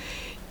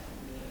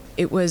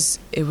 It was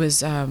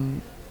a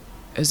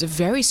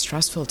very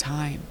stressful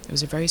time. It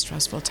was a very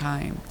stressful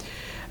time.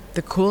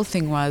 The cool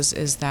thing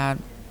is that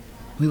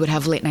we would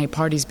have late night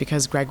parties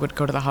because Greg would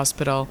go to the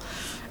hospital.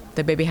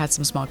 The baby had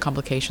some small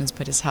complications,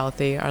 but is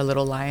healthy, our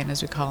little lion,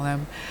 as we call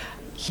him.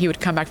 He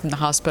would come back from the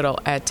hospital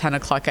at 10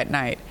 o'clock at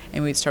night,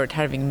 and we'd start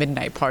having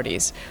midnight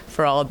parties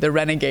for all the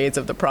renegades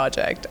of the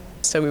project.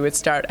 So we would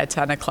start at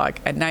 10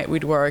 o'clock at night.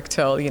 We'd work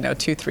till,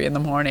 2, 3 in the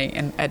morning.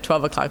 And at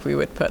 12 o'clock, we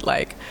would put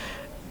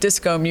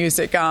disco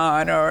music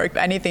on or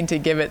anything to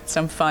give it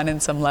some fun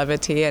and some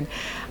levity. And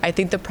I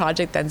think the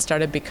project then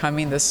started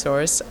becoming the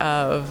source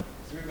of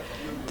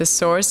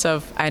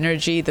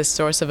energy, the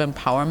source of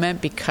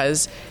empowerment,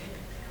 because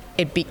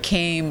it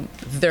became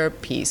their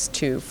piece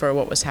too for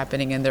what was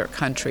happening in their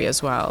country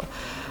as well.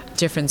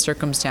 Different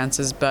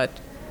circumstances, but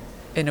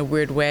in a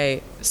weird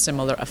way,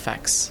 similar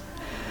effects.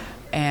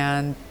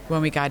 And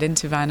when we got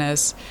into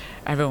Venice,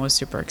 everyone was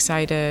super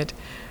excited.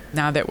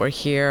 Now that we're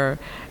here,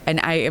 and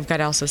I've got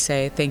to also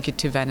say thank you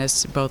to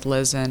Venice. Both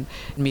Liz and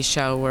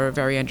Michelle were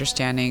very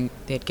understanding.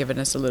 They had given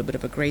us a little bit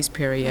of a grace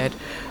period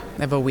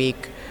of a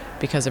week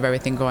because of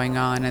everything going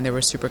on, and they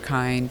were super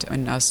kind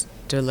in us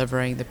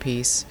delivering the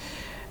piece.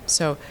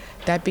 So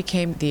that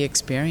became the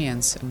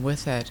experience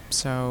with it.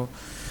 So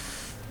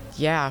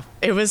yeah,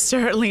 it was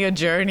certainly a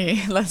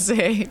journey, let's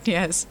say,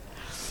 yes.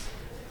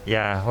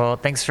 Yeah, well,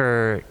 thanks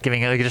for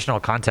giving additional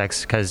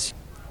context, because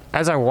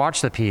as I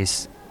watch the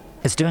piece,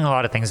 it's doing a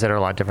lot of things that are a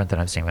lot different than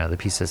I've seen with other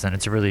pieces, and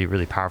it's a really,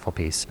 really powerful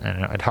piece.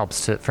 And it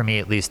helps to, for me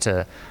at least,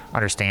 to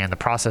understand the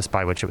process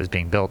by which it was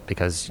being built,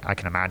 because I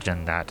can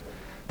imagine that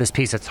this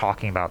piece is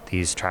talking about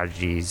these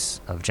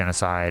tragedies of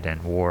genocide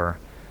and war,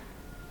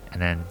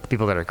 and then the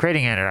people that are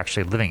creating it are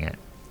actually living it.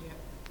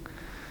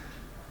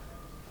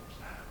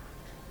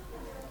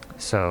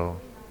 So,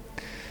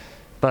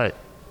 but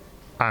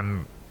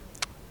I'm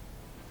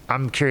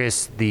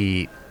curious,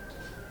 the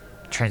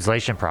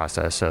translation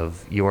process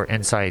of your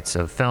insights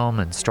of film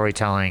and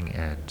storytelling,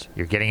 and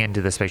you're getting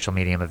into the spatial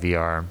medium of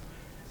VR.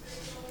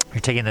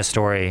 You're taking this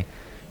story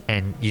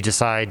and you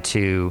decide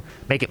to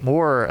make it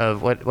more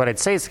of what I'd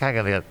say is kind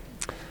of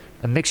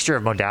a mixture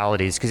of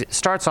modalities, because it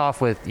starts off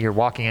with you're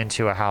walking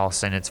into a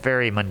house and it's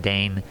very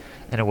mundane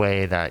in a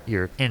way that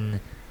you're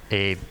in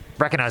a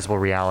recognizable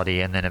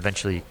reality, and then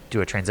eventually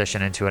do a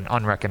transition into an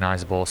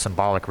unrecognizable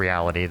symbolic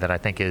reality that I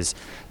think is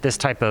this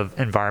type of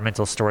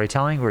environmental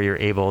storytelling, where you're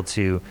able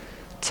to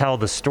tell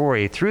the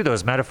story through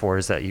those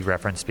metaphors that you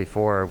referenced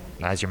before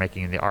as you're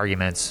making the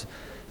arguments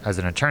as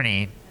an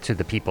attorney to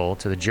the people,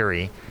 to the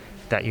jury,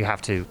 that you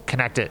have to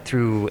connect it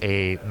through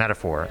a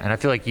metaphor. And I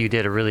feel like you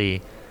did a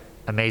really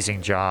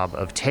amazing job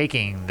of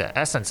taking the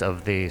essence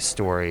of the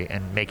story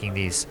and making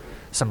these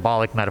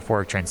symbolic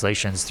metaphoric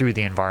translations through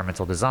the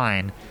environmental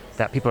design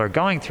that people are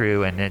going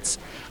through. And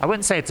I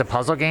wouldn't say it's a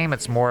puzzle game,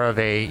 it's more of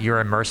you're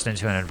immersed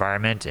into an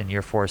environment and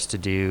you're forced to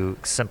do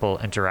simple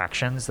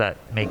interactions that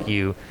make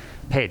you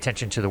pay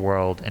attention to the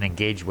world and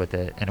engage with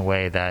it in a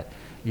way that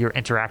you're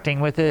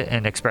interacting with it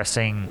and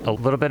expressing a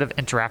little bit of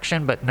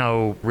interaction, but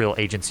no real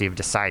agency of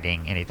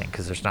deciding anything,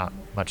 because there's not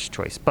much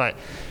choice. But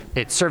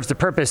it serves the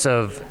purpose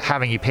of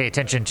having you pay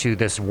attention to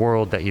this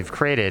world that you've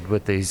created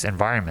with these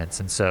environments.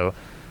 And so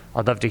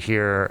I'd love to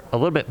hear a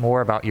little bit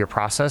more about your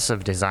process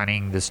of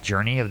designing this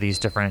journey of these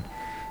different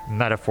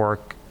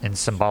metaphoric and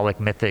symbolic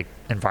mythic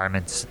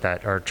environments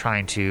that are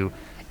trying to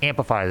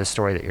amplify the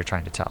story that you're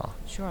trying to tell.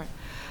 Sure.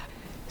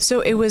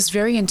 So it was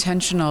very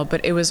intentional,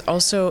 but it was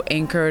also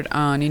anchored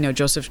on,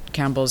 Joseph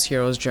Campbell's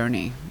hero's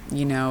journey,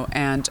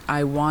 and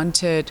I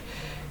wanted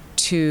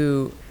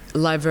to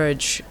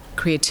leverage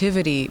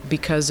creativity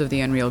because of the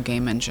Unreal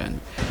Game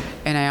Engine.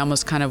 And I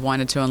almost kind of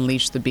wanted to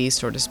unleash the beast,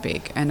 so to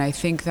speak. And I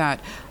think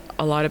that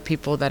a lot of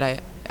people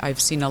that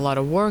I've seen a lot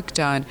of work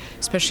done,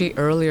 especially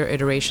earlier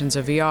iterations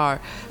of VR,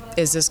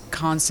 is this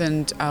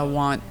constant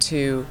want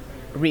to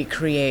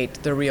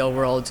recreate the real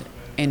world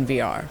in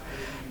VR.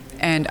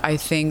 And I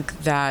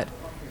think that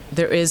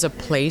there is a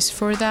place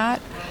for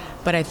that,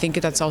 but I think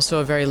that's also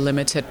a very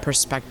limited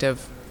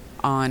perspective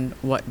on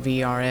what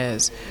VR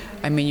is.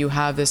 I mean, you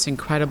have this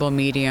incredible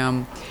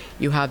medium,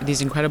 you have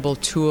these incredible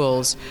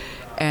tools,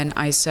 and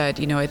I said,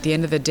 at the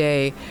end of the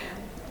day,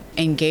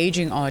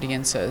 engaging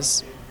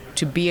audiences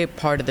to be a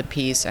part of the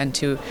piece and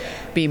to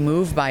be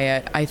moved by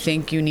it, I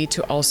think you need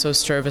to also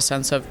serve a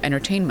sense of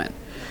entertainment.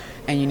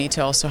 And you need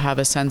to also have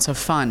a sense of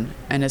fun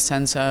and a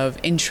sense of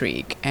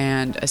intrigue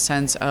and a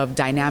sense of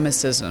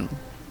dynamicism,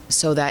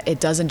 so that it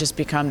doesn't just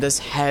become this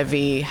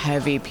heavy,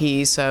 heavy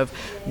piece of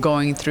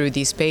going through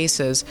these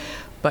spaces,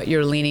 but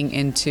you're leaning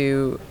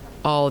into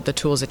all the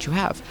tools that you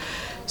have.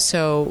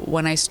 So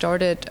when I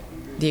started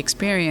the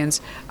experience,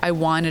 I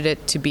wanted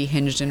it to be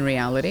hinged in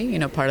reality,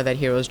 part of that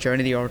hero's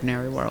journey, the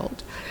ordinary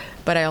world.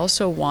 But I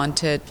also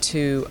wanted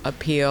to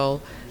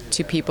appeal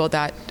to people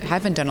that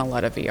haven't done a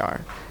lot of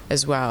VR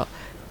as well,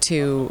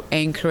 to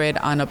anchor it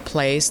on a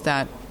place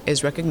that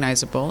is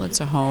recognizable. It's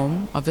a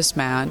home of this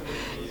man,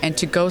 and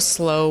to go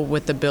slow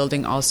with the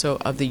building also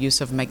of the use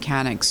of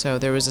mechanics. So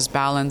there was this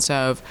balance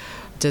of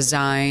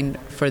design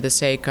for the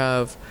sake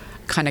of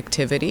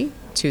connectivity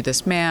to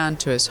this man,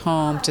 to his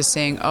home, to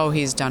saying, oh,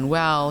 he's done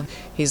well,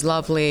 he's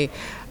lovely,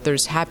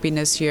 there's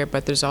happiness here,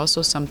 but there's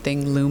also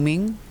something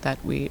looming that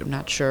we're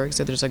not sure,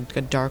 so there's a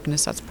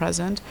darkness that's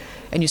present,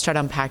 and you start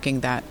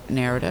unpacking that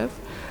narrative.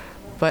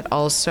 But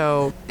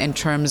also in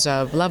terms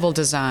of level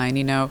design,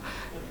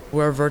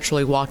 we're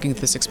virtually walking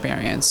through this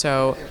experience.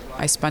 So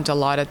I spent a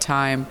lot of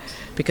time,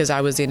 because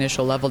I was the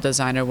initial level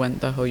designer when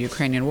the whole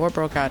Ukrainian war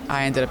broke out.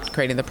 I ended up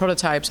creating the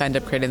prototypes, I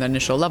ended up creating the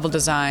initial level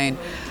design,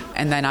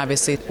 and then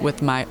obviously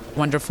with my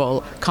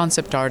wonderful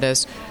concept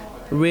artist,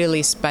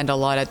 really spend a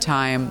lot of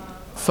time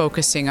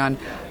focusing on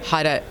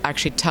how to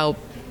actually tell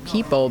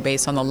people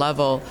based on the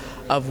level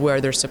of where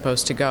they're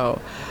supposed to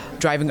go.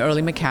 Driving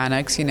early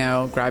mechanics,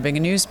 grabbing a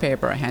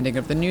newspaper, handing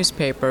up the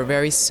newspaper,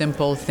 very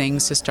simple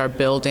things to start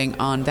building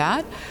on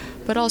that,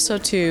 but also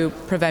to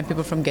prevent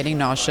people from getting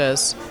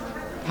nauseous,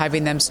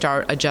 having them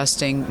start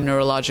adjusting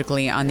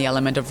neurologically on the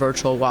element of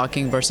virtual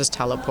walking versus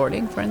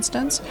teleporting, for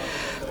instance.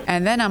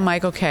 And then I'm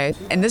like, okay,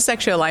 and this is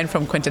actually a line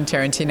from Quentin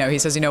Tarantino. He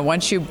says,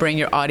 once you bring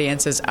your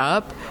audiences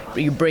up,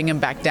 you bring them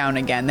back down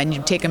again. Then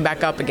you take them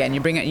back up again.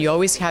 You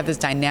always have this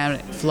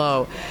dynamic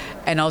flow.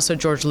 And also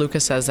George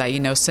Lucas says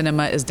that,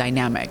 cinema is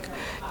dynamic.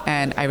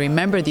 And I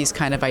remember these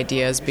kind of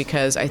ideas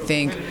because I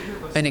think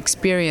an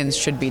experience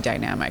should be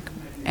dynamic.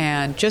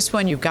 And just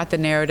when you've got the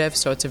narrative,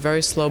 so it's a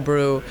very slow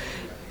brew,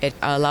 it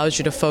allows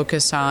you to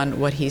focus on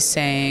what he's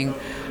saying,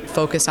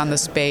 focus on the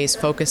space,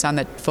 focus on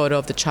the photo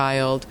of the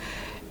child.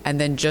 And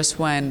then just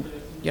when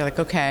you're like,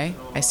 okay,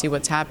 I see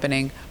what's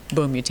happening,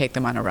 boom, you take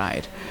them on a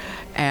ride.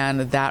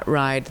 And that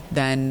ride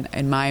then,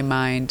 in my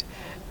mind,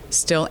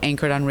 still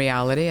anchored on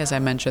reality, as I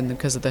mentioned,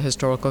 because of the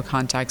historical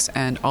context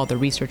and all the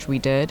research we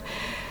did,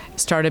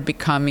 started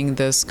becoming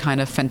this kind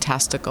of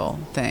fantastical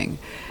thing.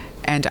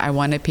 And I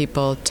wanted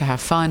people to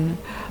have fun.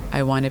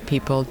 I wanted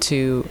people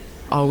to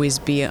always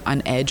be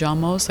on edge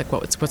almost, like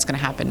what's going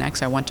to happen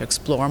next. I want to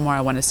explore more.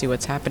 I want to see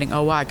what's happening.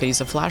 Oh, wow, I could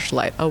use a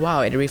flashlight. Oh,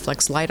 wow, it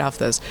reflects light off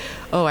this.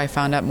 Oh, I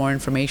found out more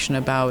information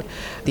about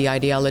the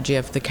ideology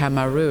of the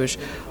Khmer Rouge.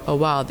 Oh,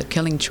 wow, the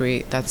killing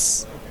tree,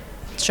 that's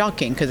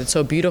shocking because it's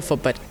so beautiful,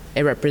 but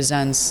it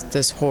represents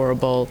this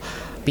horrible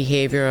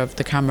behavior of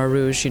the Khmer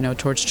Rouge,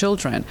 towards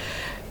children.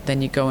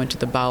 Then you go into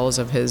the bowels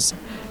of his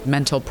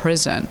mental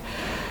prison.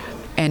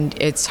 And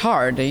it's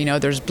hard,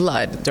 there's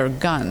blood, there are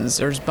guns,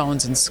 there's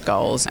bones and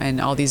skulls,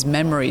 and all these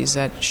memories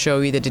that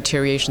show you the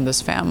deterioration of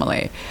this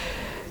family.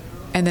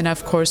 And then,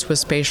 of course, with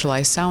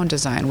spatialized sound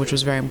design, which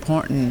was very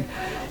important,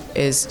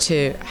 is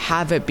to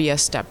have it be a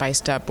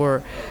step-by-step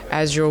where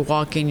as you're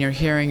walking, you're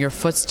hearing your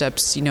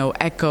footsteps,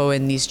 echo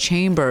in these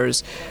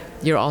chambers.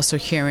 You're also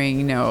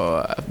hearing,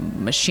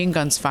 machine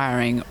guns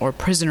firing or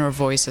prisoner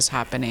voices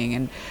happening.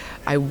 And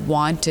I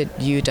wanted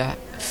you to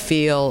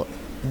feel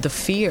the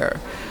fear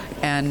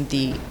and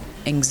the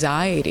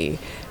anxiety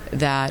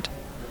that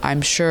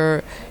I'm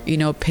sure,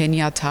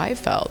 Penya Tai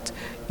felt,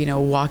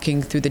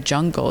 walking through the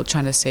jungle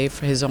trying to save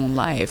his own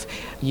life.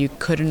 You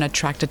couldn't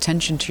attract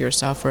attention to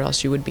yourself or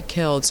else you would be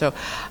killed. So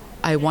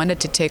I wanted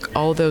to take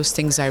all those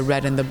things I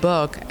read in the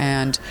book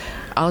and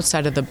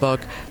outside of the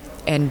book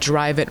and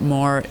drive it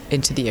more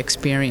into the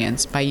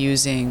experience by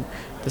using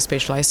the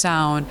spatialized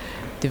sound,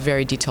 the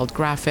very detailed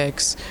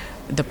graphics,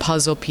 the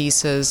puzzle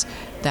pieces,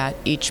 that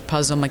each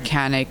puzzle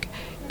mechanic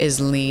is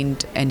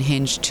leaned and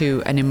hinged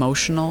to an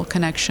emotional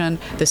connection.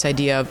 This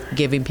idea of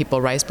giving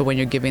people rice, but when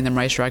you're giving them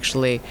rice, you're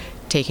actually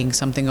taking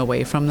something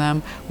away from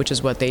them, which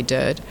is what they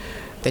did.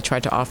 They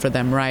tried to offer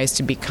them rice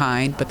to be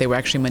kind, but they were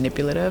actually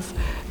manipulative.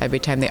 Every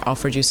time they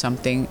offered you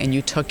something and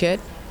you took it,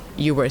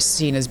 you were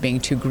seen as being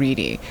too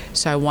greedy.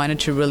 So I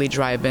wanted to really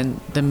drive in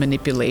the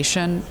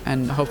manipulation,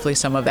 and hopefully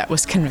some of that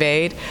was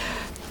conveyed.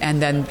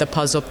 And then the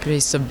puzzle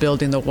piece of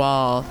building the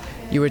wall.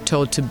 You were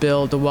told to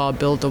build the wall,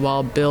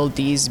 build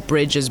these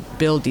bridges,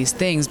 build these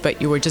things,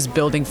 but you were just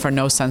building for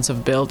no sense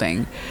of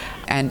building.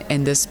 And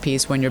in this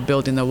piece, when you're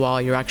building the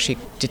wall, you're actually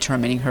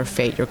determining her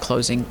fate. You're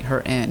closing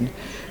her in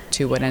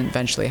to what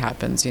eventually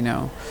happens,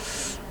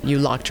 You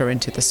locked her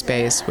into the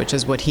space, which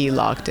is what he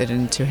locked it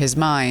into his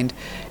mind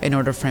in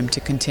order for him to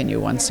continue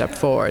one step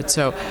forward.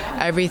 So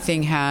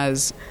everything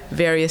has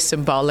various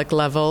symbolic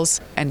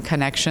levels and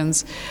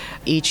connections.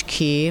 Each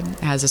key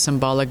has a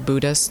symbolic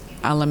Buddhist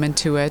element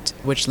to it,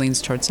 which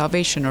leans towards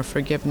salvation or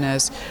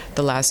forgiveness.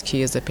 The last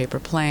key is the paper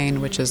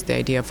plane, which is the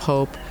idea of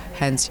hope.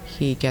 Hence,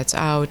 he gets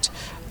out.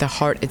 The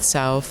heart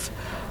itself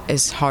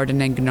is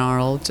hardened and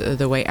gnarled,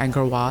 the way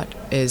Angkor Wat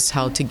is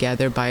held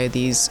together by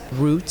these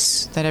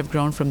roots that have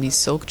grown from these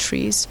silk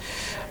trees.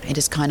 It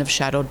is kind of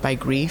shadowed by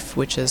grief,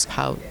 which is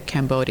how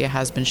Cambodia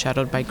has been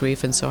shadowed by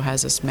grief, and so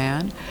has this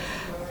man.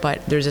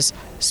 But there's this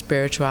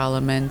spiritual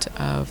element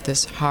of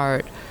this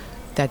heart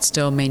that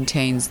still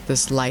maintains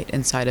this light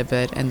inside of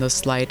it, and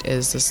this light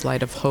is this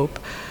light of hope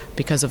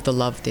because of the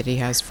love that he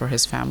has for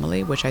his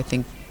family, which I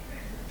think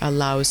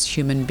allows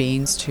human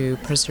beings to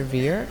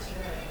persevere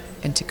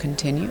and to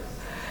continue.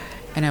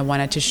 And I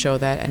wanted to show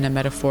that in a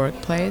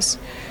metaphoric place.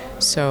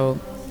 So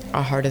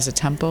our heart is a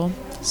temple.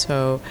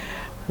 So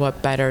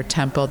what better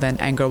temple than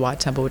Angkor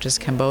Wat Temple, which is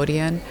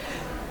Cambodian?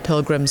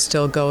 Pilgrims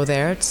still go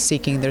there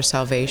seeking their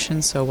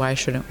salvation. So why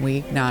shouldn't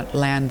we not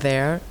land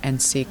there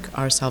and seek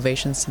our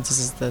salvation, since this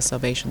is the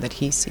salvation that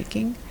he's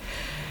seeking?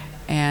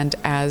 And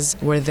as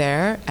we're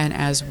there and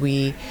as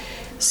we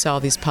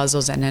solve these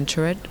puzzles and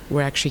enter it,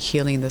 we're actually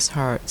healing this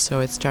heart.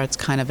 So it starts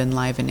kind of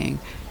enlivening.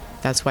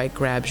 That's why it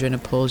grabs you and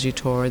it pulls you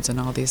towards and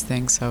all these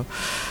things. So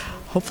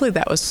hopefully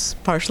that was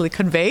partially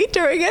conveyed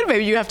during it.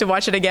 Maybe you have to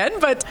watch it again.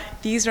 But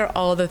these are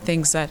all the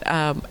things that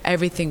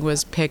everything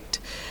was picked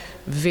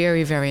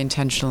very, very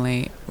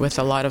intentionally with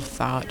a lot of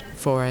thought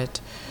for it.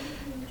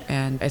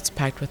 And it's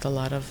packed with a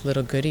lot of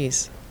little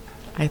goodies,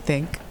 I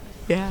think.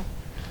 Yeah.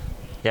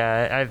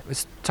 Yeah, I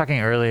was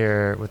talking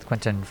earlier with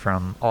Quentin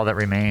from All That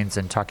Remains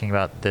and talking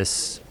about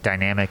this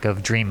dynamic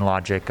of dream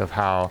logic, of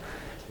how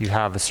you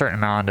have a certain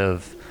amount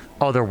of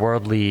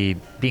otherworldly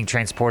being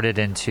transported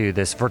into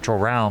this virtual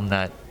realm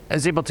that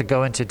is able to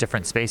go into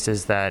different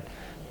spaces that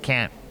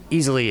can't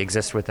easily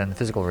exist within the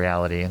physical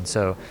reality. And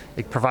so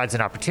it provides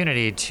an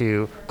opportunity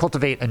to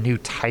cultivate a new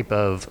type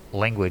of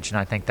language. And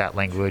I think that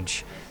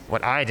language,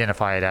 what I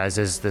identify it as,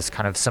 is this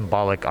kind of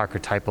symbolic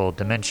archetypal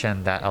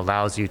dimension that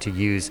allows you to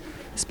use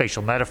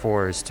spatial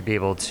metaphors to be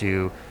able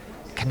to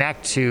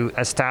connect to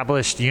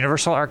established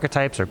universal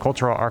archetypes or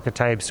cultural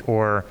archetypes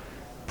or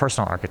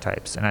personal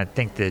archetypes. And I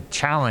think the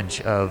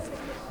challenge of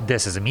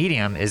this as a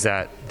medium is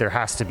that there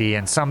has to be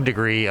in some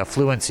degree a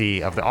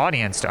fluency of the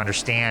audience to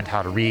understand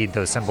how to read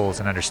those symbols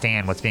and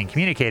understand what's being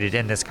communicated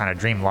in this kind of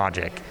dream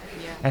logic.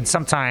 And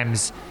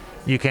sometimes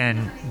you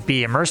can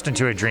be immersed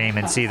into a dream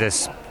and see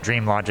this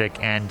dream logic,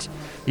 and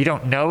you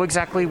don't know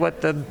exactly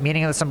what the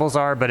meaning of the symbols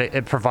are, but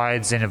it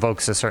provides and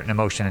evokes a certain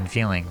emotion and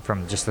feeling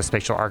from just the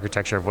spatial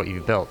architecture of what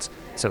you've built.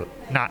 So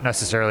not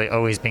necessarily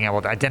always being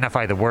able to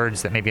identify the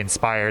words that maybe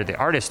inspire the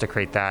artist to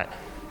create that,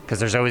 because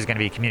there's always going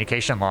to be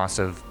communication loss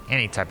of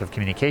any type of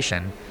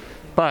communication.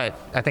 But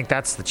I think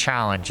that's the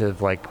challenge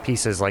of like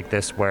pieces like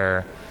this,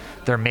 where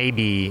there may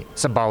be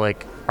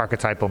symbolic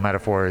archetypal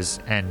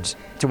metaphors, and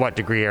to what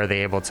degree are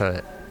they able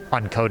to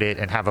uncode it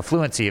and have a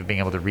fluency of being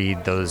able to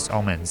read those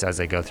omens as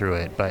they go through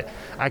it. But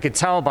I could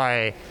tell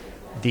by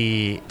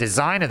the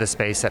design of the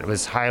space that it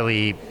was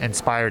highly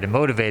inspired and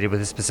motivated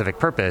with a specific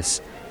purpose.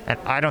 And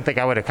I don't think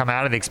I would have come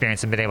out of the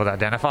experience and been able to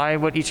identify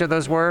what each of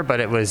those were, but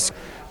it was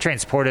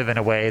transportive in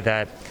a way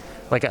that,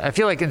 like, I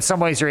feel like in some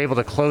ways you're able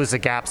to close the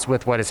gaps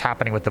with what is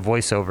happening with the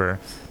voiceover.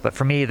 But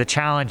for me, the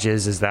challenge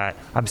is that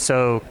I'm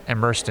so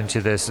immersed into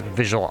this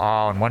visual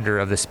awe and wonder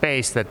of the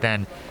space that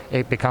then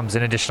it becomes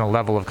an additional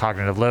level of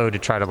cognitive load to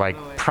try to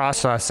like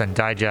process and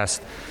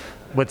digest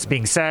what's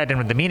being said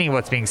and the meaning of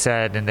what's being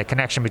said and the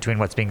connection between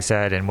what's being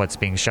said and what's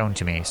being shown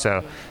to me.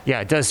 So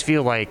yeah, it does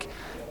feel like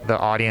the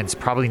audience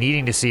probably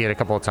needing to see it a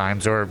couple of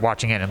times, or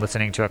watching it and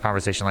listening to a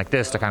conversation like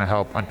this to kind of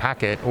help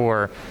unpack it,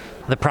 or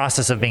the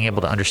process of being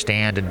able to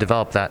understand and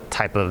develop that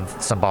type of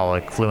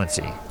symbolic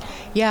fluency.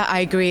 Yeah, I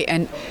agree.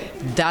 And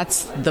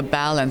that's the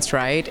balance,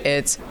 right?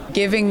 It's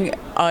giving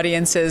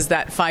audiences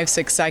that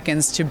 5-6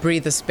 seconds to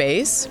breathe the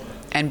space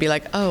and be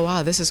like, oh,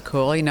 wow, this is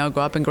cool.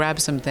 Go up and grab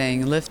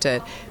something, lift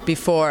it,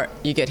 before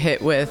you get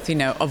hit with, a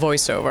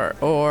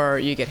voiceover, or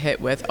you get hit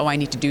with, oh, I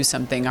need to do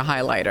something, a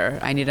highlighter.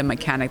 I need a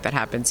mechanic that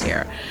happens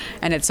here.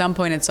 And at some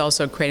point, it's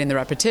also creating the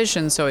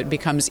repetition, so it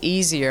becomes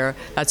easier.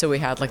 That's what we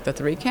had, like the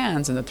 3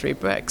 cans and the 3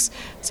 bricks.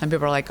 Some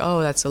people are like,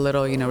 oh, that's a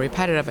little,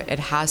 repetitive. It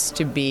has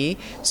to be,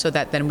 so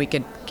that then we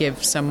could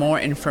give some more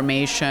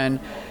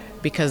information,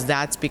 because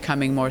that's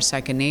becoming more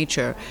second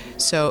nature.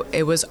 So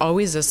it was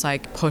always this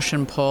like push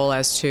and pull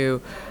as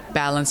to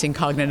balancing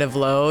cognitive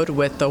load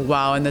with the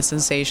wow and the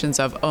sensations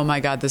of, oh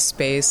my God, the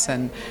space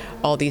and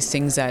all these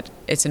things that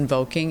it's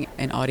invoking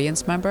an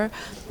audience member.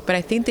 But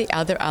I think the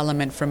other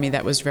element for me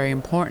that was very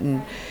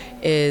important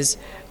is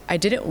I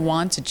didn't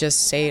want to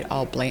just say it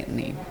all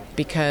blatantly,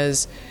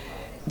 because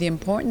the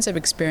importance of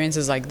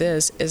experiences like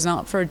this is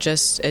not for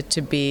just it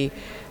to be,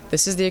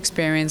 this is the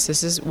experience,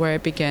 this is where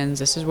it begins,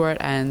 this is where it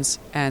ends,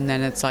 and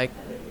then it's like,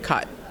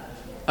 cut.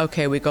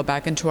 Okay, we go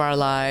back into our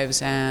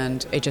lives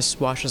and it just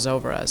washes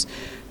over us.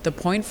 The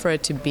point for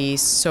it to be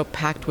so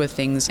packed with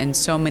things and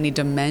so many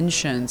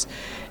dimensions,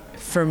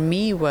 for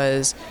me,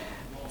 was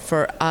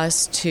for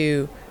us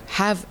to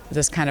have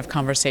this kind of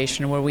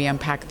conversation where we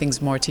unpack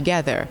things more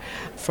together,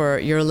 for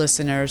your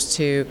listeners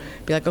to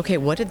be like, okay,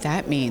 what did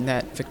that mean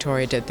that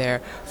Victoria did there?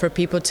 For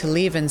people to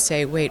leave and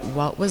say, wait,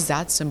 what was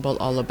that symbol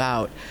all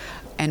about?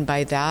 And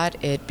by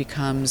that, it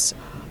becomes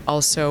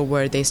also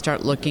where they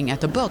start looking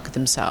at the book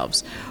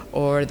themselves,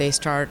 or they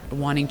start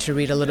wanting to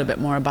read a little bit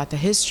more about the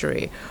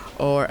history,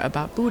 or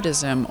about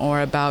Buddhism,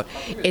 or about,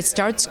 it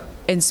starts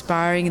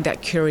inspiring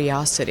that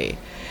curiosity.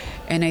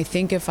 And I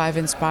think if I've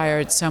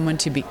inspired someone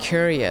to be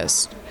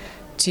curious,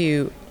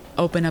 to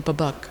open up a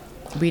book,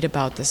 read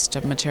about this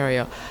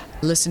material,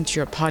 listen to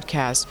your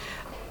podcast,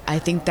 I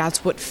think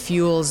that's what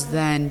fuels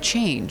then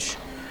change,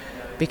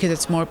 because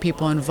it's more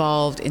people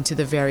involved into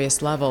the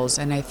various levels.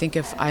 And I think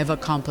if I've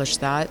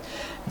accomplished that,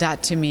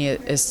 that to me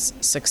is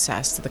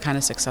success, the kind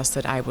of success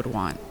that I would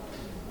want.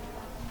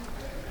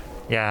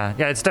 Yeah,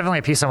 it's definitely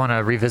a piece I want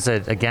to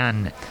revisit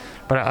again.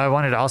 But I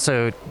wanted to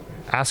also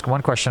ask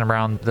one question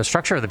around the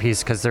structure of the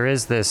piece, because there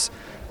is this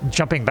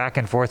jumping back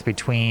and forth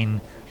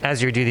between,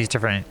 as you do these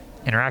different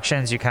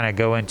interactions, you kind of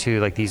go into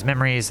like these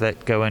memories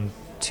that go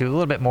into a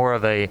little bit more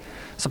of a,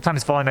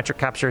 sometimes volumetric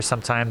capture,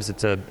 sometimes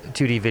it's a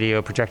 2D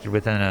video projected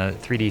within a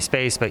 3D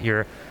space, but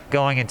you're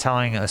going and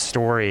telling a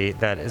story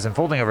that is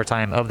unfolding over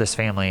time of this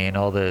family and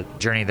all the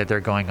journey that they're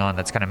going on,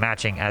 that's kind of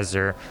matching as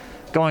they're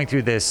going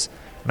through this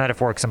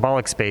metaphoric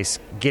symbolic space,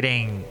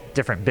 getting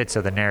different bits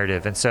of the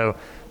narrative. And so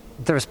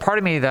there was part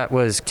of me that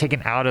was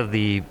taken out of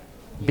the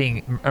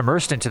being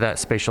immersed into that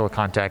spatial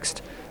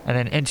context and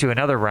then into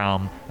another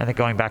realm, and then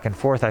going back and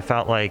forth, I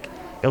felt like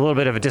a little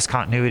bit of a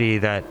discontinuity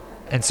that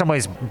in some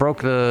ways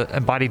broke the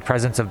embodied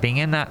presence of being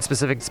in that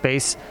specific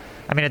space.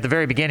 I mean, at the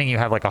very beginning, you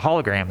have like a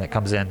hologram that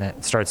comes in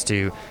that starts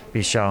to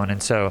be shown.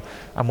 And so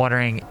I'm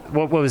wondering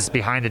what was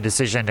behind the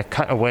decision to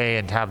cut away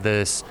and have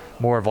this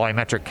more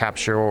volumetric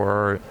capture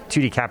or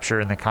 2D capture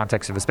in the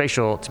context of a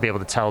spatial to be able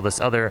to tell this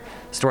other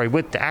story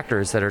with the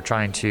actors that are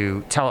trying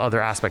to tell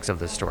other aspects of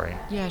the story.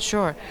 Yeah,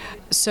 sure.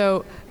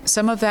 So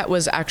some of that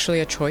was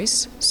actually a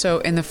choice. So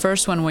in the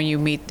first one, when you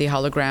meet the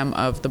hologram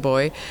of the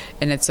boy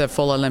and it's a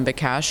full Alembic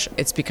cache,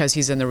 it's because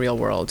he's in the real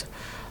world.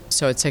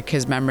 So it's like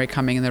his memory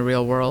coming in the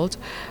real world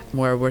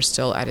where we're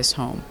still at his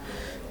home.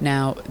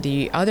 Now,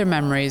 the other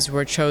memories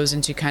were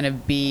chosen to kind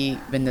of be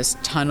in this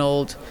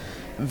tunneled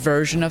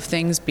version of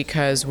things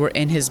because we're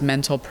in his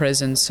mental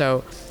prison.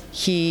 So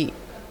he,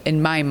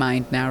 in my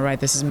mind now, right,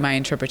 this is my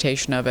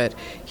interpretation of it,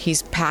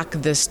 he's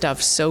packed this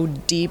stuff so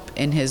deep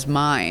in his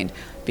mind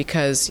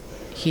because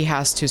he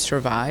has to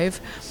survive.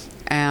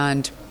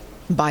 And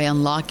by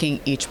unlocking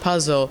each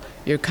puzzle,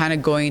 you're kind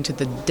of going into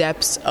the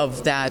depths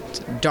of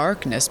that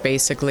darkness,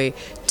 basically,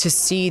 to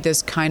see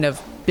this kind of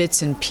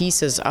bits and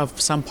pieces of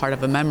some part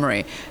of a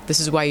memory. This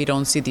is why you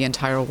don't see the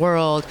entire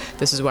world.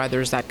 This is why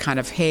there's that kind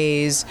of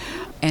haze.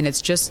 And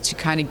it's just to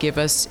kind of give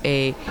us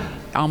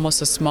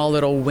almost a small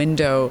little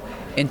window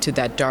into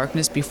that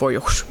darkness before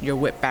you're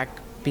whipped back,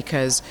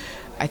 because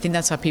I think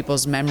that's how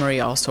people's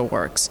memory also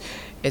works.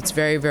 It's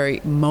very,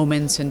 very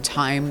moments in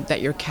time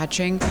that you're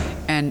catching,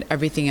 and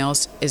everything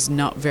else is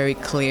not very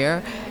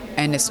clear,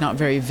 and it's not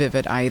very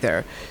vivid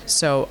either.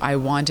 So I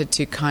wanted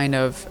to kind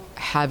of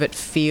have it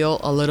feel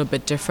a little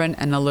bit different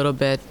and a little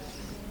bit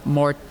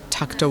more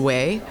tucked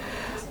away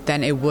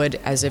than it would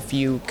as if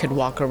you could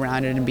walk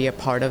around it and be a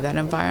part of that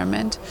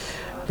environment,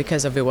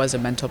 because it was a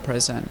mental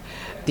prison.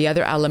 The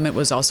other element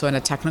was also on a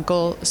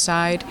technical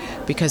side,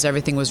 because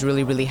everything was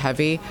really, really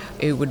heavy.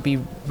 It would be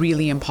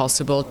really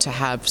impossible to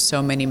have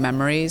so many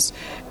memories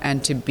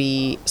and to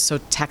be so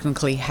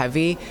technically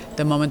heavy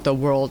the moment the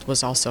world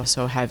was also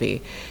so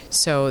heavy.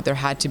 So there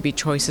had to be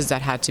choices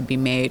that had to be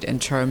made in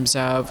terms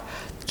of,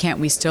 can't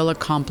we still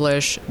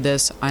accomplish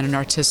this on an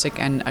artistic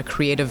and a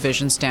creative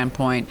vision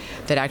standpoint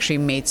that actually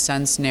made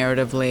sense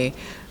narratively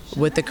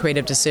with the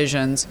creative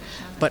decisions,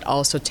 but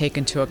also take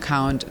into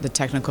account the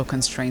technical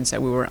constraints that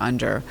we were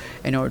under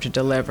in order to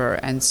deliver.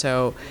 And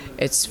so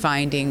it's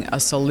finding a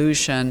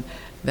solution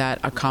that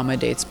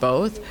accommodates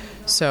both.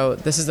 So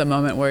this is the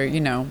moment where,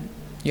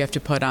 you have to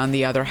put on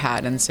the other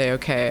hat and say,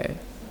 okay,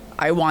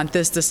 I want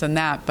this, this, and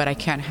that, but I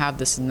can't have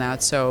this and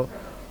that. So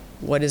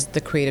what is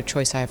the creative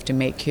choice I have to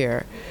make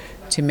here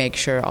to make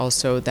sure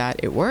also that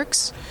it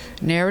works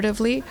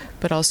narratively,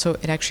 but also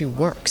it actually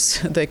works,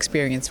 the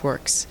experience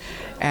works,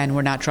 and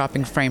we're not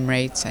dropping frame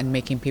rates and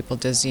making people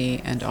dizzy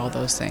and all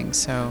those things.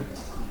 So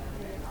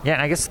yeah,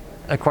 and I guess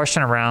a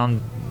question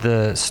around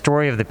the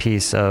story of the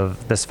piece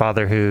of this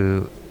father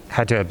who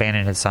had to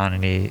abandon his son,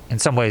 and he, in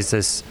some ways,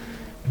 this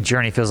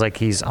journey feels like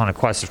he's on a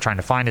quest of trying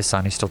to find his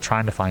son. He's still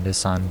trying to find his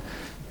son.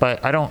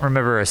 But I don't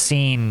remember a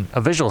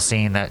visual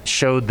scene that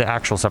showed the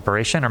actual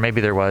separation, or maybe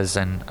there was,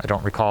 and I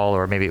don't recall,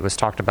 or maybe it was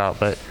talked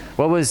about. But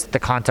what was the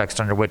context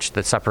under which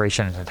the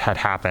separation had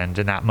happened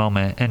in that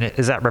moment? And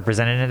is that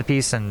represented in the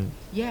piece? And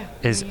yeah.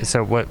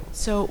 So what?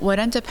 So what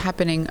ended up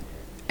happening,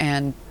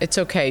 and it's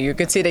okay, you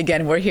could see it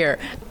again, we're here.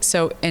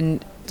 So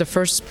in the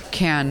first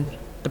can,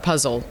 the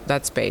puzzle,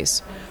 that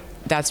space,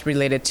 that's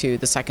related to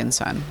the second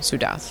son,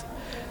 Sudath.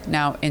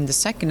 Now in the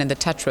second, in the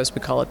Tetris,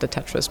 we call it the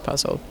Tetris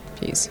puzzle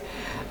piece.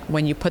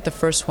 When you put the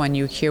first one,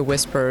 you hear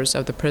whispers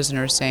of the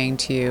prisoner saying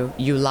to you,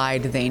 "You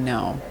lied, they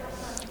know."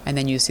 And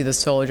then you see the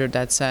soldier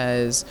that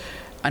says,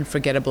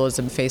 "Unforgettable is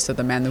the face of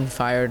the man who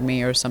fired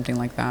me," or something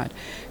like that.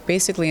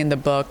 Basically, in the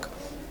book,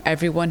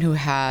 everyone who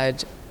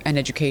had an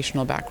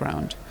educational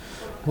background,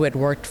 who had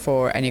worked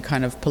for any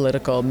kind of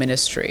political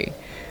ministry,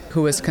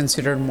 who was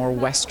considered more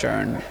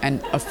Western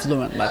and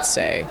affluent, let's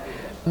say,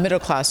 middle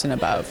class and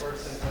above,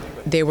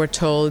 they were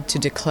told to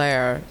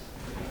declare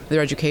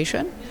their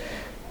education,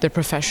 their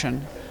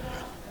profession,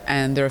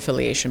 and their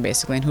affiliation,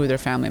 basically, and who their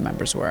family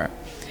members were.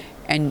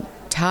 And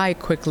Ty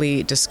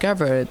quickly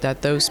discovered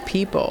that those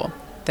people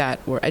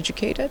that were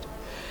educated,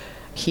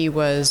 he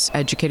was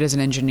educated as an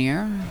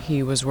engineer.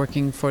 He was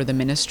working for the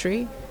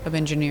Ministry of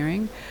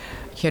Engineering.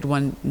 He had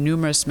won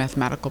numerous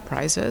mathematical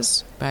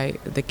prizes by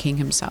the king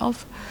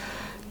himself.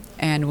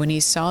 And when he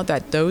saw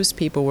that those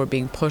people were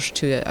being pushed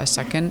to a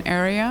second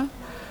area,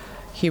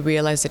 he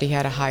realized that he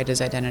had to hide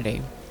his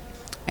identity.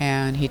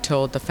 And he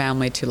told the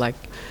family to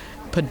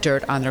put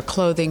dirt on their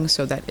clothing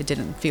so that it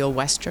didn't feel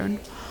Western,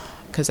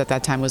 because at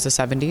that time was the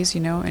 70s,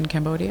 in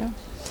Cambodia.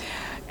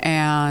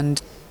 And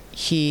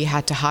he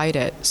had to hide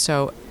it.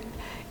 So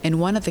in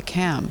one of the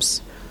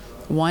camps,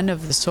 one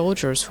of the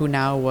soldiers who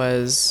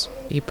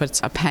he puts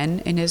a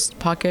pen in his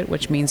pocket,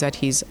 which means that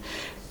he's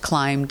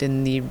climbed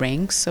in the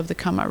ranks of the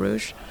Khmer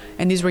Rouge.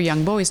 And these were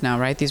young boys now,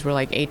 right? These were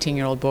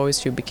 18-year-old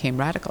boys who became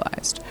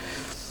radicalized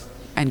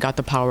and got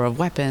the power of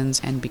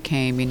weapons and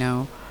became,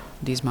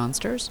 these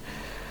monsters.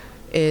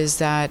 Is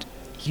that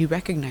he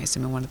recognized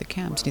him in one of the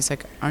camps. And he's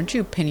like, "Aren't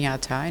you Pinya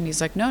Tai?" And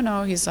he's like,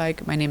 No. He's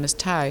like, "My name is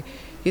Tai."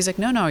 He's like,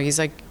 No. He's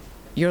like,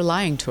 "You're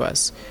lying to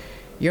us.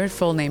 your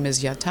full name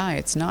is Yatai,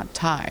 it's not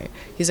Tai.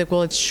 He's like,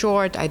 well, it's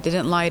short, I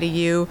didn't lie to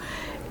you.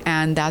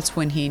 And that's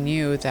when he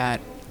knew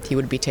that he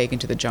would be taken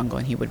to the jungle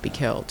and he would be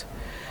killed.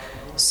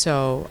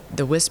 So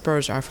the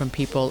whispers are from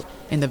people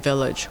in the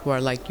village who are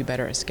like, you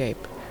better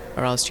escape,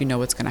 or else you know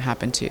what's going to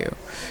happen to you.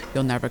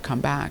 You'll never come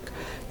back.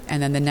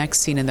 And then the next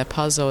scene in the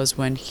puzzle is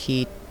when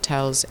he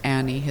tells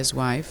Annie, his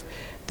wife,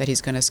 that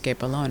he's going to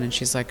escape alone. And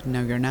she's like,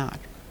 no, you're not.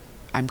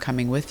 I'm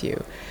coming with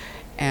you.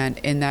 And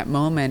in that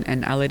moment,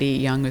 and Elodie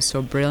Yung is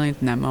so brilliant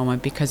in that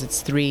moment because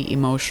it's 3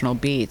 emotional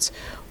beats.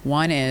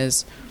 One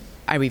is,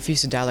 I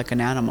refuse to die like an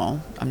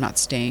animal. I'm not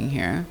staying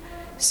here.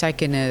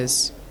 Second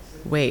is,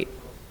 wait,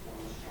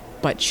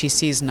 but she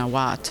sees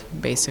Nawat,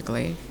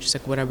 basically. She's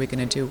like, what are we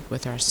going to do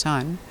with our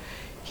son?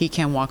 He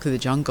can't walk through the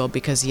jungle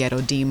because he had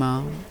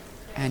edema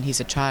and he's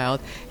a child,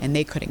 and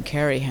they couldn't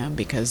carry him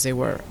because they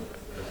were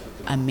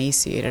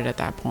emaciated at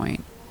that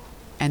point.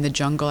 And the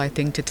jungle, I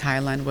think, to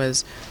Thailand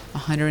was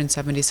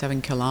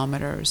 177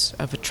 kilometers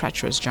of a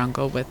treacherous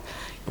jungle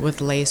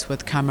with lace,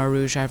 with Khmer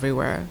Rouge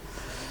everywhere.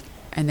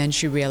 And then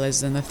she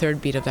realizes, and the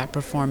third beat of that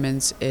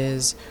performance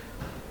is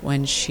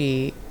when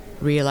she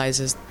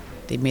realizes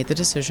they made the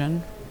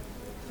decision,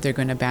 they're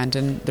going to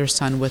abandon their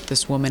son with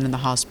this woman in the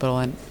hospital,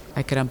 and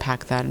I could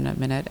unpack that in a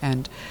minute.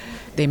 And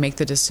they make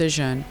the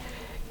decision,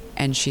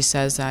 and she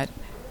says that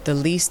the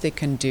least they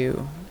can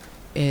do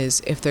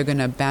is, if they're going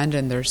to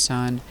abandon their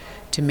son,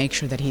 to make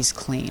sure that he's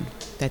clean,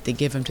 that they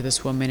give him to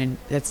this woman, and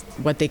that's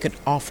what they could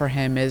offer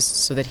him, is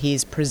so that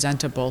he's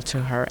presentable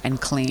to her and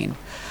clean.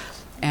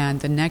 And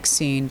the next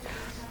scene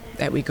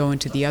that we go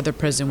into the other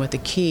prison with the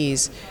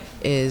keys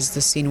is the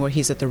scene where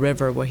he's at the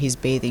river, where he's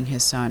bathing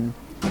his son.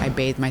 I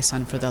bathed my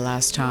son for the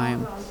last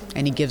time.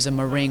 And he gives him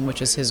a ring,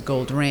 which is his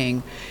gold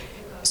ring,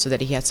 so that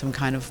he had some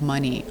kind of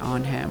money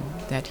on him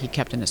that he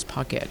kept in his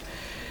pocket.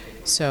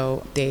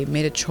 So they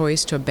made a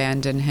choice to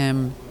abandon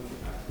him.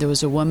 There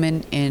was a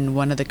woman in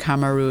one of the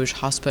Khmer Rouge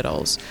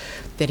hospitals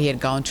that he had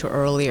gone to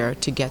earlier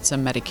to get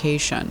some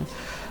medication.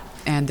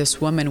 And this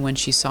woman, when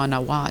she saw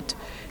Nawat,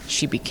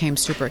 she became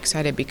super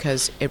excited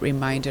because it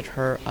reminded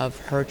her of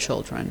her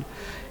children,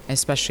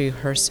 especially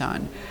her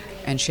son.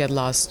 And she had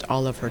lost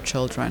all of her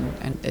children.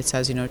 And it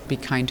says, be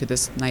kind to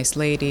this nice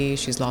lady.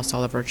 She's lost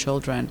all of her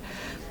children.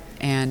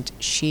 And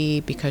she,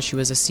 because she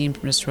was a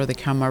seamstress for the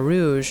Khmer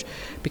Rouge,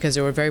 because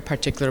they were very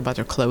particular about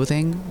their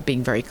clothing,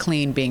 being very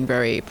clean, being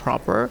very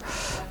proper,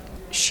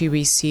 she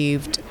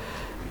received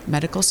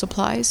medical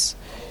supplies,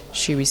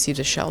 she received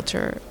a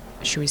shelter,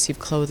 she received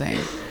clothing.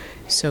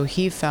 So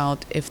he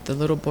felt, if the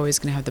little boy is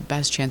going to have the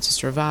best chance to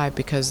survive,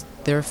 because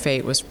their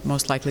fate was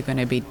most likely going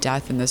to be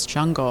death in this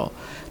jungle,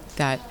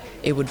 that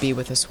it would be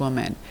with this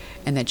woman,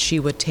 and that she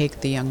would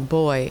take the young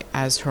boy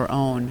as her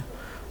own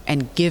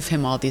and give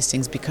him all these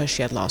things because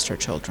she had lost her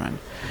children.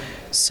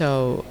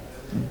 So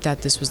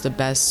that this was the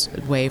best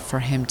way for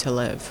him to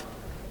live.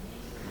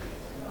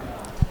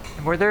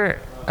 Were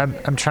there,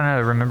 I'm trying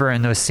to remember,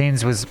 in those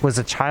scenes, was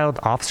a child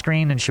off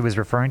screen and she was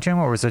referring to him,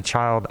 or was a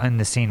child in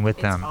the scene with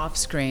them? It's off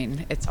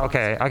screen.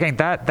 Okay,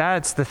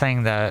 that's the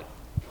thing that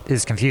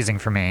is confusing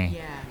for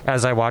me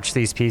as I watch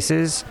these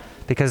pieces,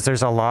 because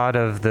there's a lot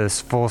of this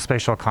full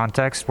spatial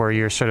context where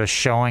you're sort of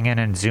showing in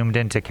and zoomed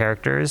into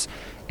characters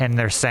and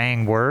they're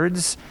saying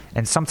words,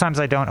 and sometimes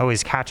I don't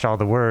always catch all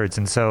the words,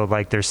 and so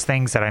there's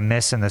things that I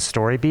miss in the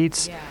story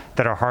beats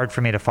that are hard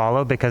for me to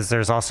follow because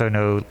there's also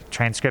no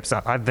transcripts.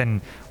 I've been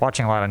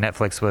watching a lot of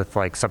Netflix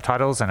with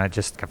subtitles, and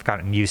I've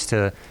gotten used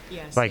to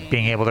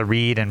being able to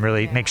read and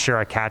really make sure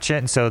I catch it,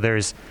 and so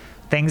there's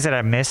things that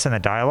I miss in the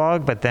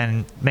dialogue, but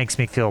then makes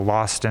me feel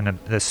lost in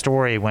the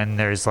story when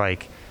there's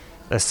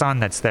a son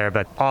that's there,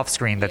 but off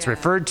screen, that's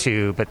referred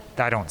to, but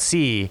I don't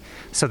see.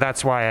 So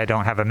that's why I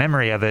don't have a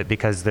memory of it,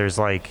 because there's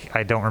I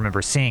don't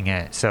remember seeing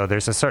it. So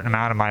there's a certain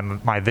amount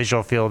of my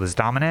visual field is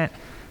dominant.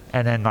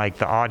 And then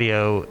the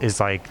audio is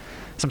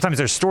sometimes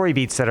there's story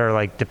beats that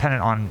are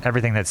dependent on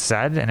everything that's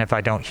said. And if I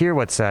don't hear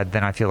what's said,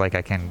 then I feel like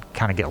I can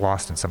kind of get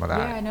lost in some of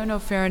that. Yeah, no,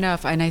 fair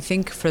enough. And I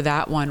think for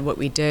that one, what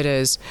we did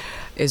is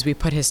we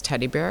put his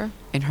teddy bear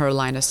in her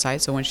line of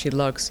sight. So when she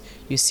looks,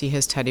 you see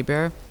his teddy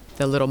bear,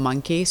 the little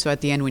monkey. So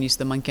at the end, when you see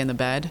the monkey in the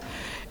bed,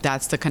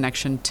 that's the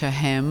connection to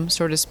him,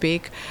 so to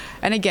speak.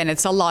 And again,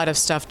 it's a lot of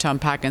stuff to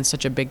unpack in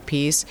such a big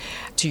piece.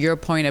 To your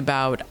point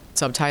about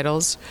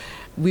subtitles,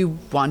 we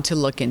want to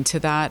look into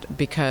that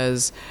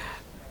because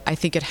I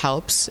think it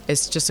helps.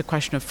 It's just a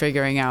question of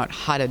figuring out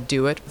how to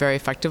do it very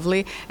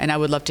effectively. And I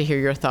would love to hear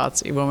your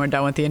thoughts when we're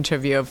done with the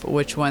interview of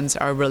which ones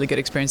are a really good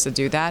experience to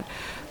do that,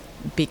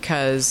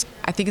 because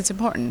I think it's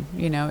important.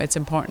 It's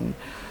important.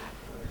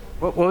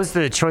 What was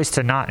the choice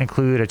to not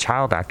include a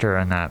child actor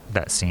in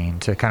that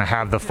scene, to kind of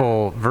have the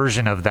full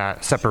version of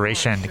that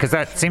separation? Because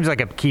that seems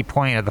like a key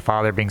point of the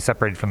father being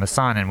separated from the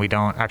son, and we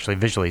don't actually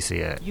visually see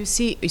it. You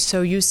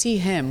see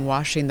him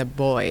washing the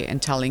boy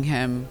and telling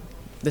him,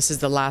 this is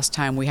the last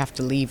time we have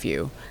to leave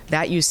you.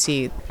 That you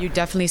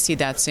definitely see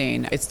that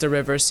scene. It's the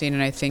river scene,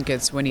 and I think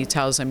it's when he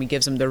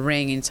gives him the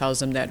ring and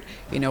tells him that,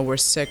 we're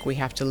sick, we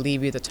have to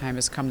leave you, the time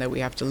has come that we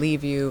have to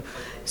leave you.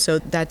 So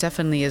that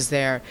definitely is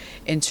there.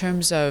 In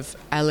terms of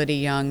Elodie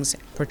Young's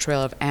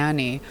portrayal of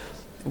Annie,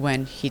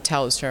 when he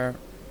tells her,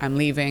 I'm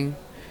leaving,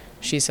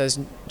 she says,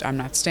 I'm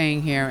not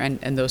staying here,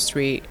 and those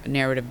 3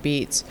 narrative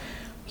beats,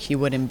 he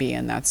wouldn't be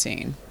in that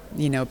scene,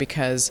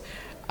 because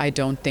I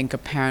don't think a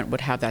parent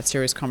would have that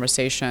serious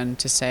conversation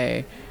to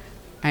say,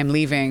 I'm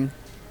leaving,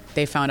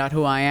 they found out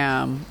who I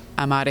am,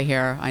 I'm out of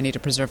here, I need to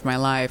preserve my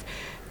life.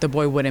 The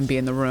boy wouldn't be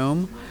in the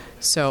room.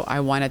 So I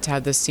wanted to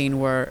have this scene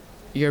where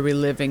you're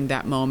reliving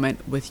that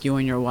moment with you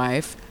and your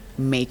wife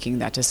making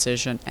that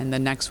decision. And the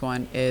next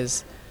one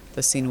is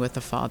the scene with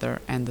the father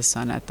and the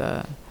son at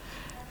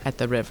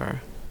the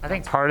river. I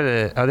think part of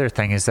the other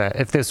thing is that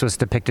if this was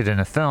depicted in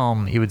a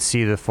film, you would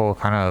see the full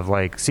kind of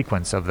like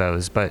sequence of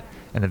those. But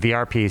in the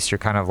VR piece, you're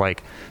kind of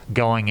like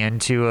going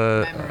into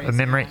a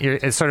memory.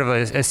 It's sort of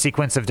a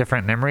sequence of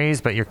different memories,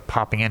 but you're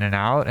popping in and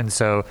out. And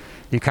so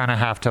you kind of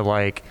have to,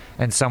 like,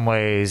 in some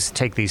ways,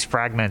 take these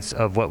fragments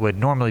of what would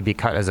normally be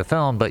cut as a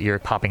film, but you're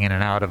popping in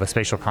and out of a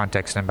spatial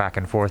context and back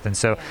and forth. And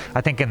so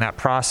I think in that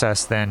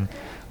process, then,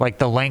 like,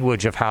 the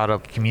language of how to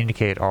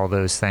communicate all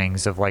those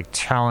things, of like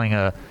telling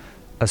a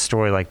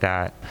story like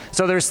that.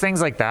 So there's things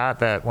like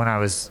that when I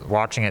was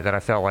watching it that I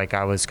felt like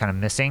I was kind of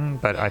missing,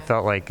 but I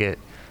felt like I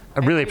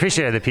really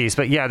appreciated the piece.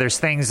 But yeah, there's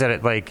things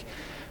that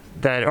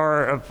that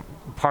are a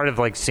part of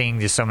like seeing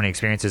just so many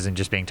experiences and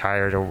just being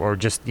tired or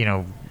just,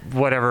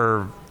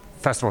 whatever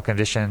festival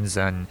conditions.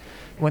 And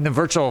when the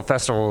virtual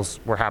festivals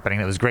were happening,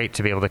 it was great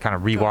to be able to kind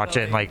of rewatch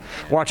it and like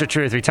watch it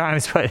 2 or 3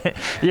 times, but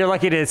you're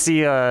lucky to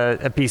see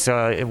a piece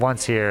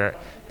once here.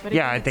 But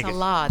yeah, I think it's a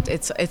lot.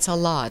 It's a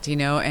lot,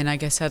 and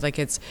like I said,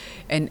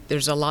 and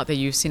there's a lot that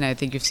you've seen. I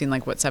think you've seen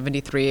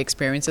 73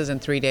 experiences in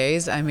 3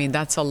 days. I mean,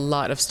 that's a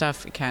lot of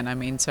stuff, Ken. I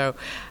mean,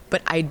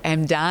 but I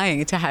am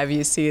dying to have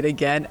you see it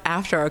again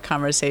after our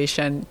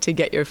conversation to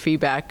get your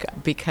feedback,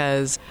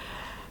 because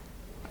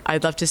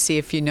I'd love to see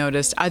if you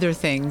noticed other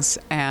things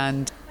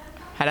and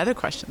had other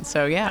questions.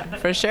 So yeah,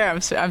 for sure.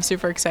 I'm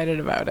super excited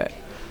about it.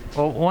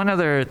 Well, one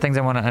other thing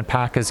I want to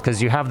unpack is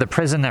because you have the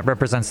prison that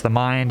represents the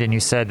mind, and you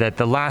said that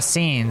the last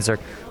scenes are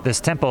this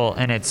temple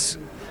and it's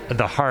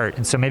the heart.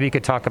 And so maybe you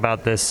could talk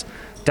about this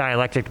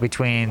dialectic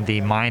between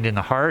the mind and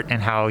the heart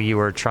and how you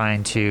were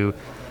trying to,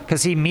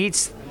 because he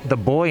meets the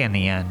boy in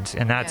the end,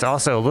 and that's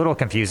also a little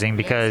confusing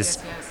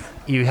because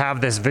you have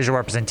this visual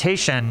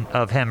representation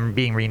of him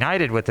being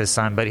reunited with his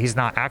son, but he's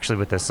not actually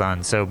with his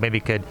son. So maybe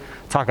you could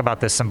talk about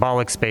the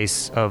symbolic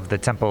space of the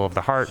temple of the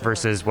heart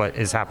versus what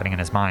is happening in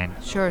his mind.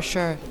 Sure.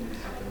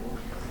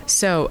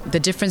 So the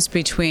difference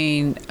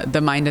between the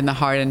mind and the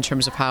heart in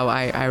terms of how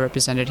I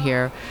represent it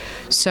here.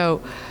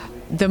 So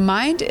the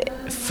mind,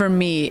 for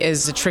me,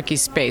 is a tricky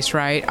space,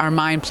 right? Our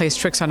mind plays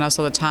tricks on us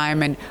all the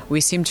time, and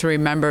we seem to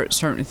remember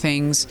certain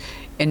things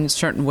in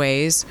certain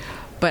ways.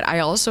 But I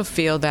also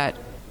feel that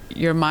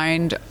your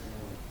mind,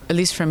 at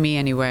least for me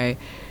anyway,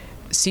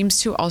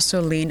 seems to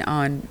also lean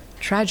on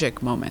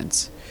tragic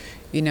moments.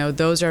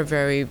 Those are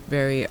very,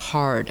 very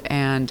hard,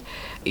 and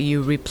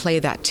you replay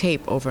that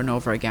tape over and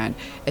over again,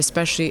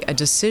 especially a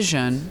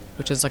decision,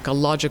 which is like a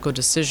logical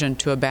decision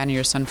to abandon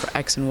your son for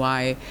X and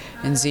Y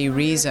and Z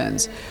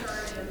reasons.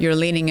 You're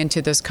leaning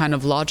into this kind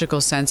of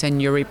logical sense,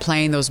 and you're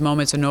replaying those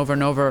moments and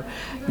over,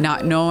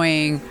 not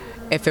knowing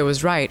if it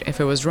was right, if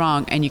it was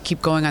wrong, and you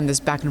keep going on this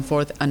back and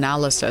forth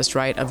analysis,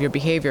 right, of your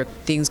behavior.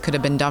 Things could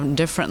have been done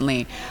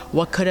differently.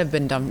 What could have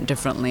been done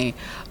differently?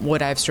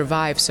 Would I have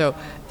survived? So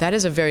that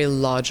is a very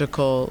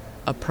logical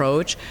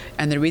approach,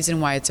 and the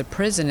reason why it's a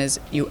prison is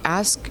you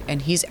ask,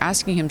 and he's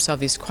asking himself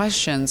these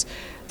questions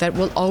that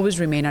will always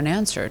remain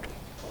unanswered.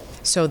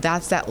 So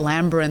that's that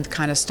labyrinth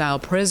kind of style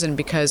prison,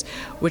 because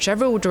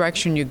whichever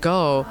direction you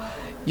go,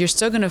 you're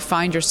still going to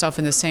find yourself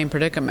in the same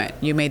predicament.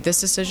 You made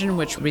this decision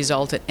which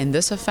resulted in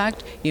this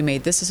effect, you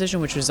made this decision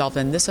which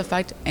resulted in this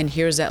effect, and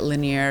here's that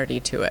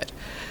linearity to it.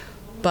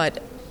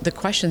 But the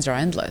questions are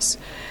endless.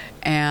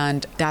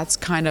 And that's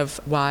kind of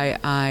why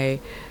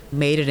I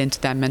made it into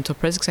that mental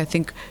prison, because I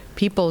think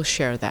people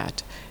share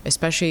that,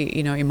 especially,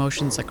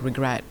 emotions like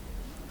regret.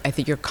 I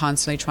think you're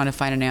constantly trying to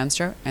find an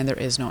answer, and there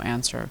is no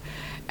answer.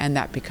 And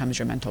that becomes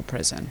your mental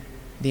prison,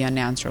 the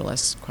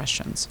unanswerless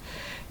questions.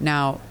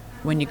 Now,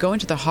 when you go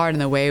into the heart in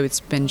the way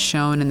it's been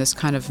shown in this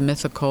kind of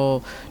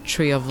mythical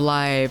tree of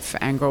life,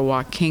 Angkor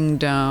Wat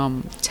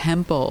kingdom,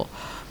 temple,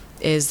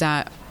 is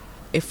that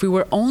if we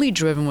were only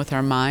driven with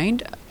our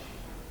mind,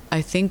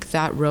 I think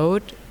that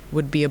road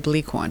would be a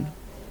bleak one,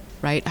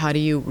 right? How do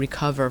you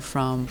recover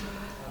from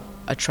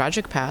a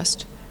tragic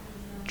past,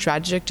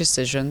 tragic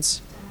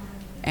decisions,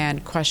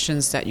 and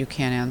questions that you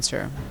can't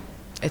answer?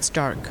 It's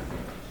dark.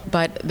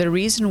 But the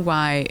reason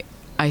why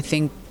I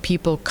think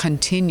people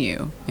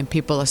continue and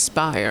people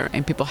aspire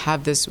and people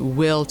have this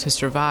will to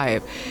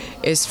survive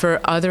is for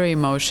other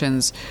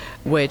emotions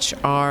which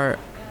are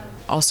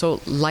also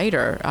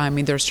lighter. I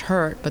mean, there's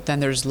hurt, but then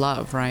there's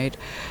love, right?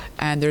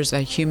 And there's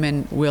a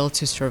human will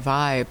to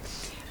survive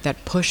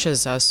that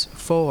pushes us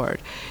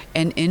forward.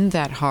 And in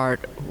that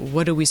heart,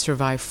 what do we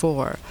survive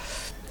for?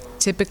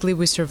 Typically,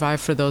 we survive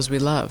for those we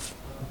love.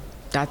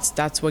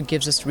 That's what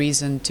gives us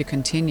reason to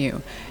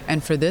continue.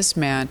 And for this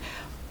man,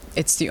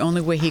 it's the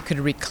only way he could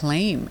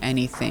reclaim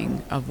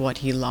anything of what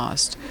he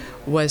lost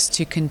was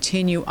to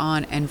continue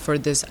on, and for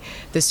this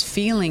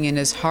feeling in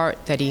his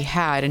heart that he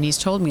had, and he's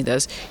told me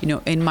this,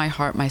 in my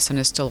heart my son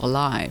is still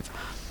alive.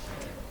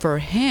 For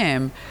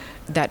him,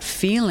 that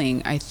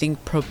feeling, I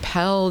think,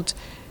 propelled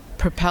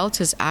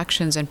his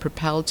actions and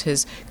propelled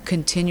his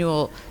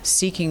continual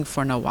seeking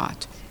for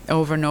Nawat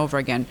over and over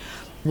again,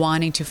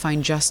 wanting to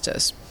find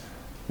justice,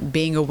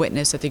 being a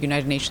witness at the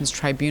United Nations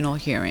Tribunal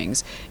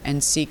hearings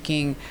and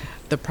seeking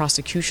the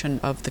prosecution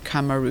of the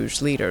Khmer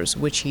Rouge leaders,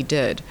 which he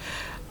did,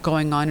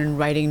 going on and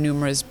writing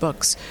numerous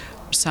books.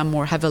 Some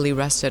more heavily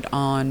rested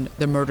on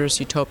the Murderous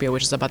Utopia,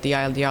 which is about the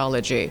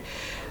ideology,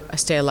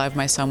 Stay Alive,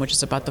 My Son, which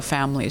is about the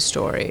family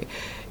story.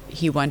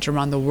 He went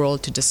around the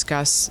world to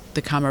discuss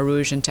the Khmer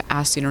Rouge and to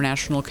ask the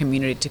international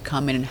community to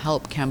come in and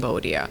help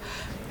Cambodia.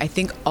 I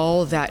think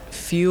all that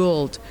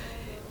fueled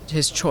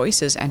his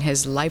choices and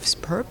his life's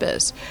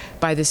purpose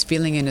by this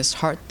feeling in his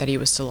heart that he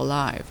was still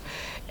alive.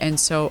 And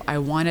so I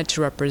wanted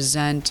to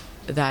represent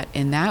that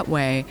in that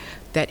way,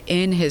 that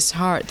in his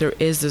heart there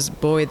is this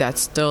boy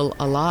that's still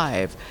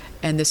alive,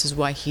 and this is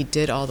why he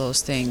did all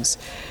those things.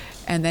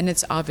 And then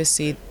it's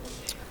obviously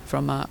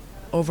from an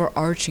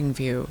overarching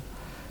view.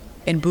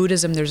 In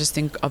Buddhism, there's this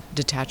thing of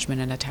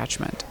detachment and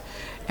attachment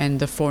and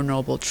the Four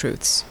Noble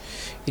Truths.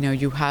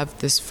 You have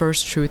this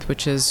first truth,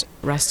 which is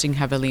resting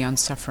heavily on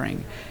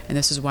suffering. And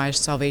this is why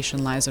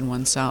salvation lies in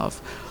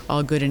oneself.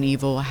 All good and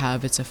evil will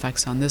have its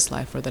effects on this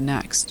life or the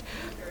next.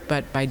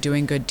 But by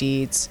doing good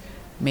deeds,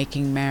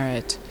 making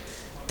merit,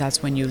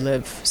 that's when you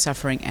live,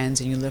 suffering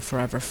ends, and you live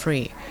forever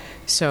free.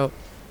 So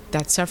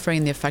that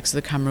suffering, the effects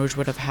of the Khmer Rouge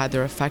would have had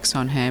their effects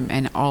on him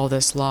and all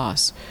this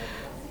loss.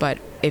 But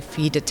if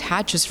he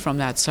detaches from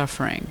that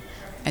suffering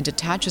and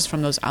detaches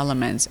from those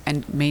elements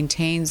and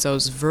maintains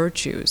those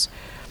virtues,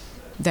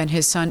 then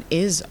his son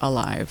is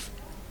alive,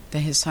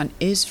 then his son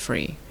is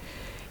free,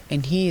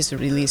 and he is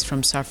released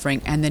from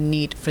suffering and the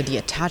need for the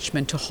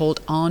attachment to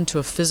hold on to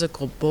a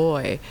physical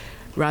boy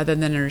rather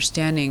than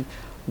understanding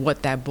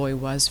what that boy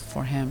was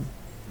for him,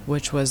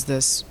 which was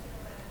this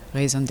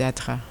raison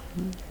d'être.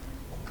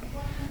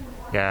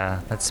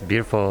 Yeah, that's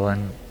beautiful.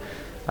 And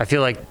I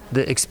feel like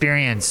the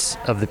experience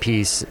of the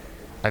piece,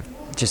 I've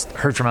just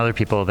heard from other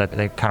people that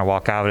they kind of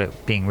walk out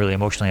it being really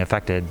emotionally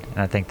affected. And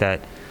I think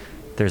that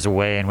there's a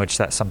way in which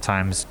that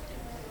sometimes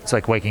it's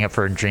like waking up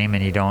for a dream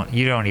and you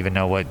don't even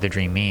know what the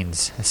dream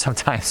means.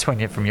 Sometimes when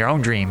you're from your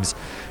own dreams,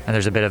 and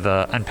there's a bit of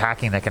a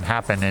unpacking that can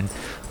happen. And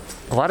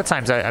a lot of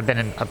times I've been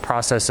in a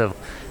process of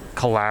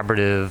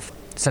collaborative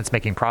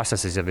sense-making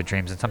processes of the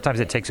dreams, and sometimes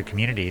it takes a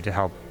community to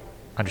help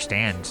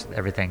understand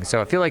everything.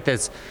 So I feel like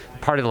that's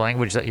part of the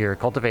language that you're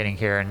cultivating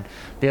here. And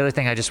the other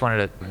thing I just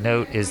wanted to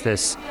note is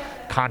this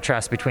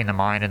contrast between the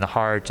mind and the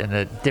heart, and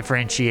the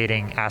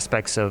differentiating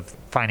aspects of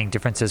finding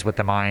differences with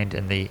the mind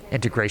and the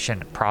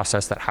integration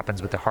process that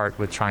happens with the heart,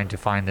 with trying to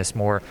find this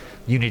more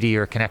unity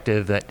or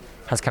connective that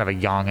has kind of a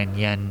yang and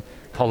yin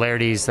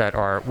polarities that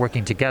are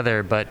working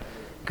together. But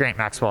Grant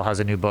Maxwell has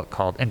a new book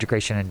called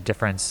Integration and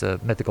Difference, a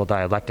mythical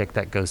dialectic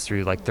that goes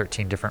through like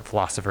 13 different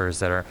philosophers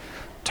that are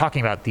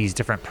talking about these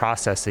different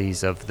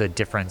processes of the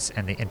difference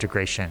and the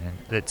integration.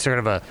 And it's sort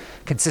of a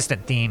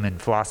consistent theme in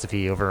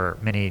philosophy over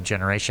many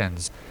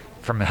generations,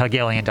 from the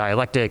Hegelian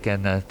dialectic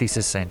and the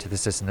thesis,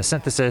 antithesis, and the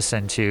synthesis,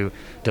 and to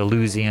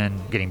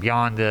Deleuzian, getting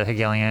beyond the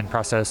Hegelian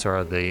process,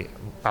 or the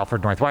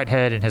Alfred North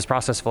Whitehead and his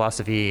process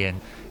philosophy,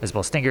 and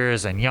Isabel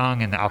Stingers and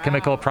Jung and the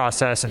alchemical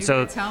process. And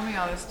so tell me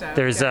all this stuff.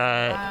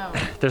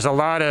 There's a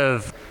lot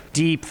of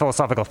deep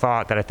philosophical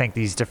thought that I think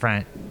these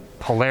different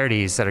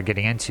polarities that are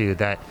getting into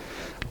that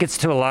gets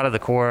to a lot of the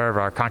core of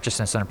our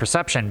consciousness and our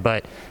perception,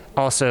 but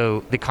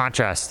also the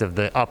contrast of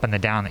the up and the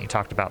down that you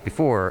talked about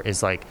before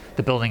is like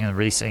the building and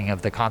releasing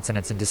of the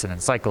consonance and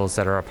dissonance cycles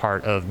that are a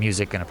part of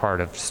music and a part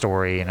of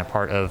story and a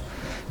part of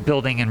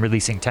building and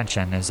releasing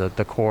tension is at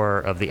the core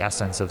of the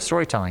essence of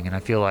storytelling. And I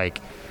feel like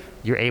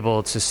you're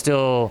able to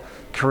still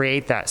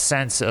create that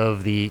sense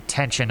of the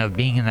tension of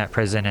being in that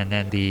prison, and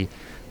then the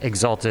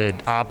exalted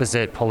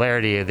opposite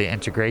polarity of the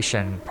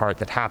integration part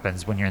that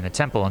happens when you're in the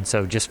temple. And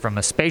so just from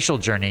a spatial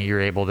journey,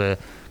 you're able to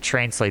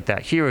translate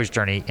that hero's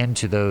journey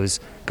into those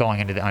going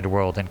into the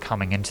underworld and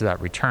coming into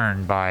that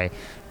return by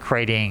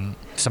creating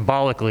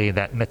symbolically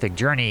that mythic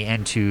journey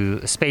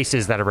into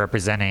spaces that are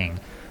representing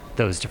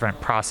those different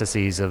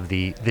processes of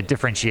the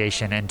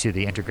differentiation into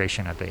the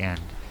integration at the end.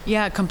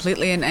 Yeah,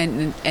 completely.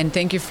 And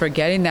thank you for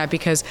getting that,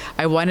 because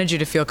I wanted you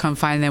to feel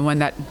confined. And when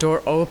that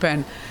door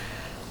opened,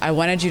 I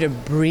wanted you to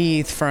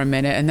breathe for a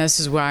minute. And this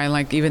is why,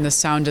 like, even the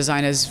sound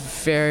design is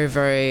very,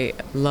 very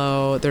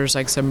low. There's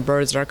like some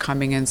birds that are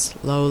coming in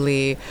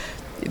slowly.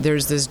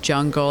 There's this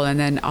jungle, and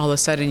then all of a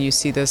sudden you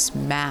see this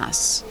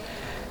mass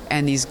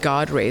and these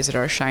God rays that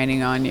are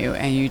shining on you,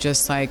 and you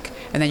just like,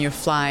 and then you're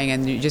flying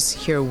and you just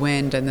hear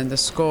wind, and then the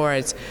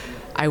score,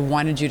 I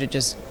wanted you to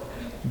just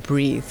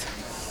breathe.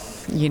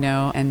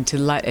 and to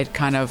let it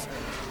kind of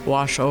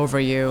wash over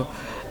you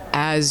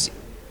as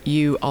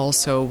you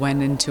also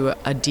went into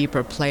a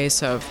deeper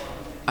place of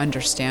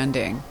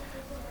understanding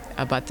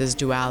about this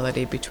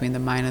duality between the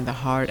mind and the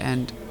heart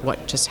and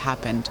what just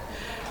happened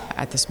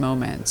at this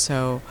moment.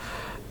 So,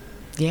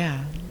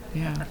 yeah.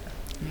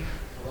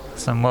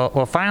 Awesome.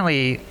 Well,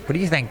 finally, what do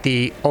you think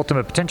the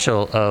ultimate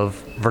potential of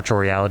virtual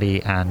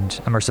reality and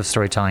immersive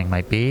storytelling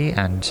might be,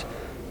 and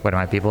what it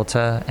might be able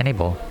to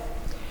enable?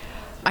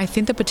 I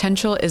think the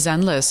potential is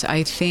endless.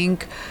 I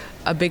think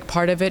a big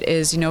part of it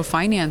is,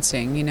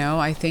 financing.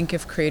 I think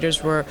if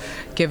creators were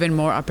given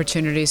more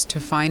opportunities to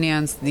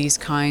finance these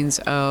kinds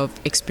of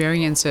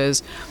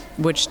experiences,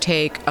 which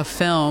take a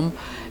film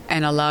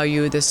and allow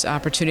you this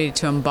opportunity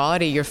to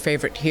embody your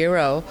favorite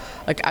hero.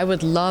 Like, I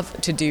would love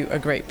to do a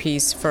great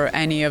piece for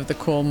any of the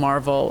cool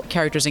Marvel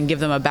characters and give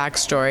them a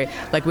backstory.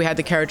 Like, we had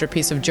the character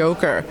piece of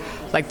Joker.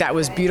 Like, that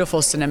was beautiful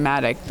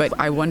cinematic. But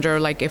I wonder,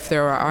 if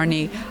there are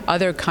any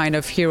other kind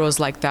of heroes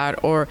like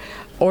that, or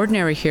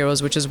ordinary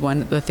heroes, which is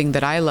the thing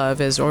that I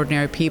love, is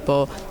ordinary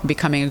people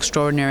becoming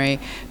extraordinary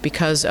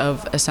because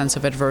of a sense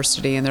of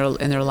adversity in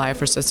their life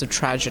or sense of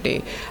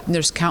tragedy. And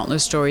there's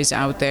countless stories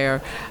out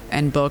there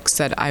and books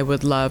that I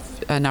would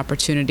love an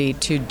opportunity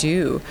to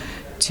do,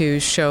 to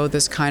show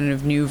this kind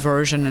of new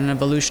version and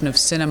evolution of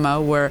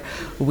cinema where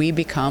we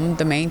become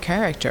the main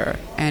character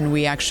and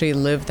we actually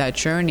live that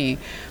journey.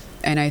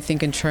 And I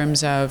think in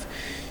terms of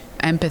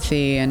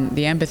empathy and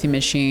the empathy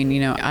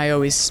machine, I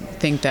always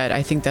think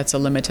that's a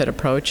limited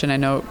approach. And I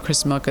know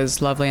Chris Milka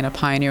is lovely and a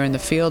pioneer in the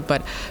field,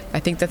 but I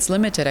think that's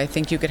limited. I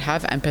think you could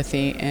have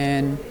empathy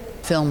in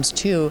films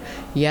too.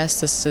 Yes,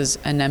 this is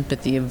an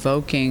empathy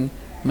evoking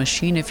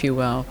machine, if you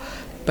will.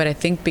 But I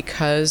think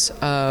because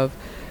of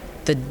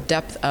the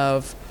depth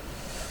of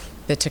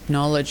the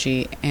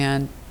technology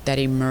and that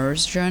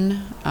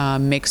immersion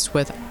mixed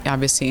with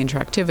obviously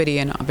interactivity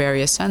and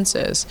various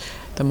senses,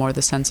 the more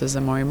the senses,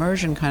 the more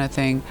immersion kind of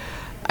thing,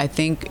 I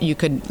think you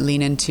could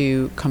lean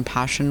into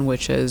compassion,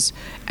 which is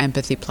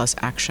empathy plus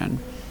action.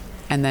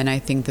 And then I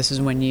think this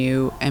is when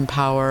you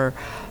empower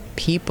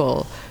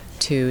people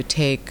to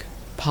take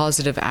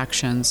positive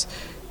actions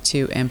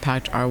to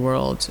impact our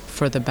world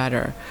for the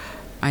better.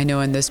 I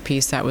know in this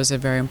piece that was a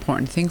very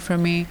important thing for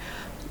me.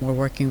 We're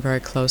working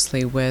very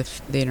closely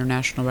with the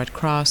International Red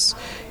Cross,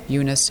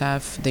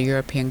 UNICEF, the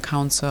European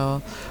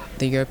Council,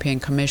 the European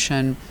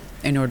Commission,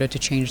 in order to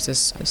change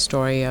this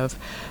story of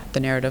the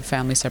narrative of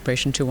family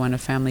separation to one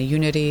of family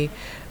unity.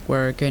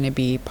 We're going to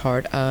be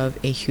part of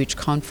a huge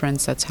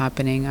conference that's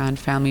happening on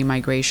family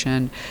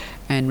migration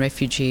and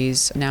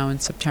refugees now in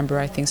September,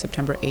 I think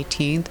September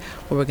 18th,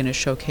 where we're going to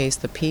showcase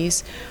the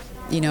piece.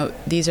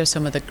 These are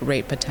some of the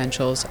great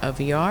potentials of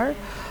VR.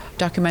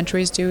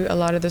 Documentaries do a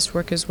lot of this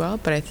work as well,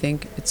 but I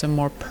think it's a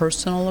more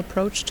personal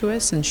approach to it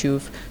since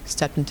you've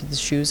stepped into the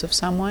shoes of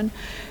someone.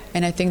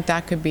 And I think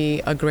that could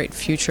be a great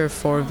future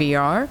for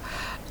VR.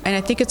 And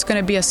I think it's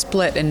going to be a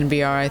split in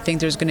VR. I think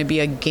there's going to be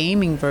a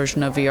gaming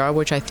version of VR,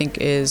 which I think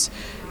is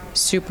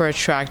super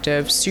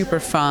attractive, super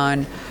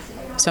fun,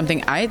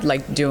 something I'd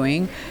like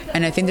doing.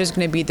 And I think there's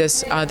going to be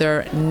this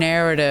other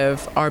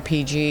narrative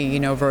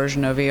RPG,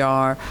 version of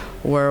VR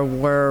where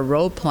we're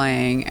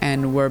role-playing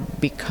and we're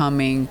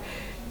becoming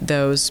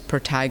those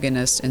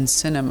protagonists in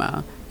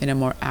cinema in a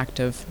more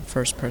active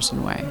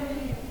first-person way.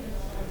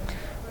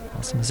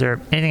 Awesome. Is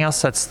there anything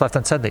else that's left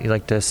unsaid that you'd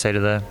like to say to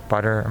the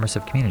broader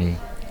immersive community?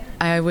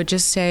 I would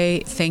just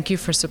say thank you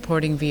for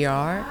supporting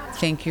VR.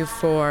 Thank you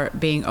for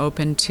being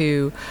open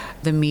to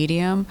the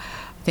medium.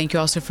 Thank you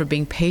also for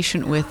being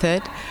patient with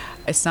it.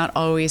 It's not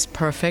always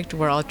perfect.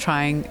 We're all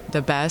trying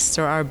the best.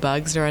 There are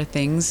bugs, there are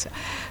things.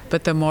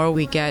 But the more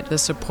we get the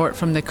support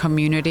from the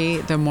community,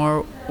 the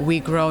more we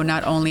grow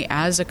not only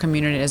as a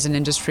community, as an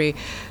industry,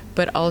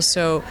 but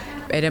also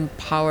it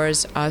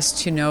empowers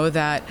us to know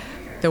that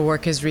the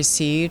work is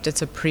received,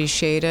 it's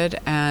appreciated,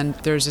 and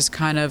there's this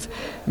kind of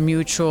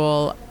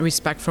mutual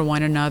respect for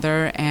one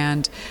another.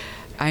 And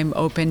I'm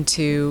open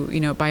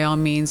to, by all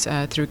means,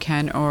 through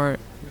Ken, or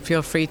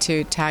feel free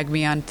to tag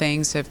me on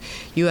things if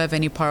you have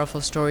any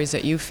powerful stories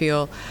that you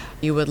feel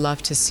you would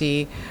love to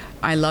see.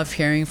 I love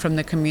hearing from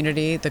the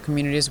community. The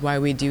community is why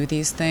we do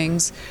these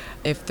things.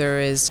 If there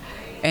is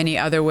any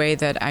other way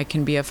that I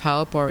can be of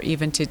help, or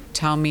even to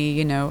tell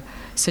me,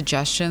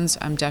 suggestions,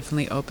 I'm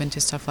definitely open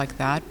to stuff like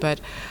that.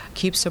 But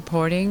keep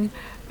supporting.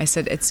 I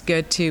said it's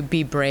good to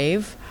be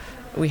brave.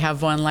 We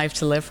have one life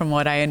to live from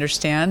what I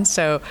understand.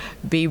 So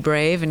be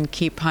brave and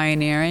keep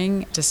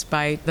pioneering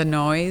despite the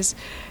noise.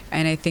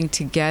 And I think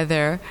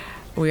together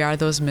we are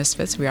those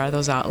misfits, we are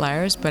those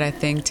outliers, but I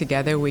think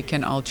together we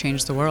can all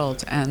change the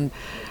world. And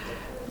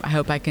I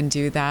hope I can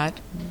do that,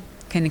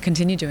 can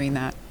continue doing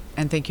that.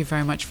 And thank you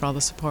very much for all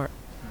the support.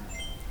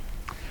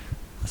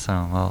 So,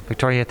 well,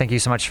 Victoria, thank you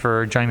so much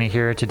for joining me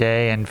here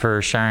today and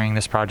for sharing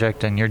this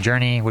project and your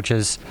journey, which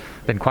has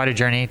been quite a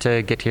journey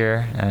to get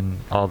here, and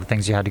all the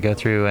things you had to go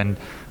through, and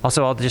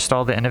also all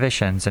the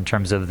innovations in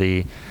terms of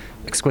the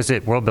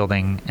exquisite world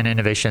building and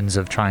innovations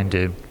of trying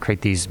to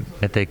create these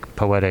mythic,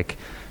 poetic,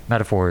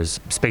 metaphors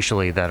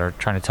spatially that are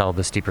trying to tell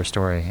this deeper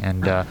story.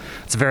 And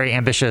it's a very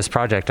ambitious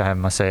project, I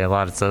must say.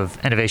 Lots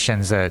of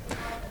innovations that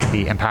can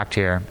be unpacked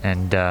here.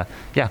 And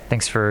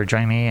thanks for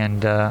joining me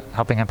and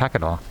helping unpack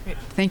it all. Great.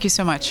 Thank you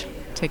so much.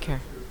 Take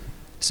care.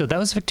 So that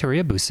was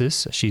Victoria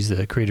Bousis. She's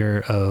the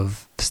creator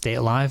of Stay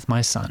Alive,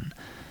 My Son,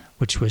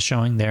 which was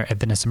showing there at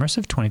Venice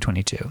Immersive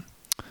 2022.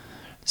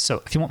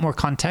 So if you want more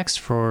context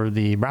for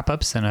the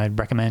wrap-ups, then I'd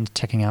recommend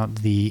checking out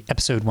the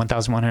episode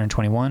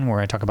 1121, where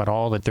I talk about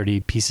all the 30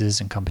 pieces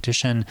in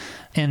competition.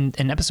 And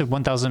in episode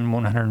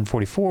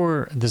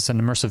 1144, there's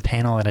an immersive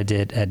panel that I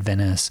did at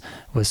Venice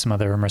with some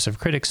other immersive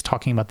critics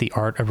talking about the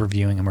art of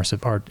reviewing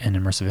immersive art and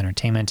immersive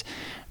entertainment.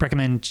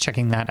 Recommend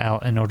checking that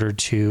out in order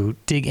to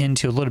dig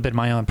into a little bit of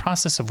my own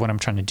process of what I'm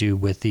trying to do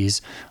with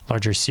these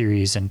larger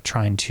series and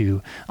trying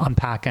to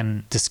unpack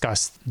and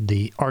discuss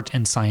the art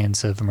and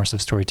science of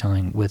immersive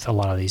storytelling with a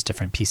lot of these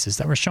different pieces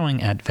that we're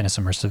showing at Venice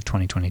Immersive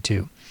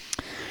 2022.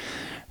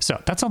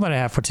 So that's all that I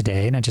have for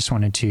today. And I just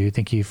wanted to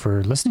thank you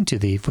for listening to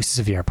the Voices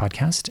of VR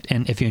podcast.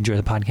 And if you enjoy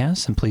the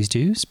podcast, then please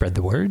do spread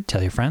the word,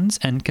 tell your friends,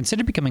 and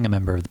consider becoming a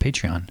member of the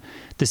Patreon.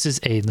 This is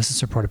a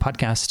listener-supported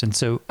podcast, and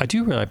so I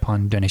do rely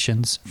upon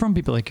donations from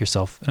people like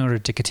yourself in order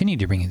to continue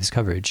to bring you this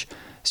coverage.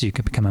 So you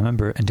can become a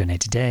member and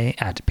donate today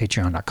at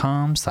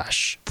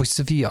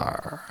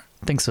patreon.com/voicesofvr.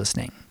 Thanks for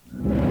listening.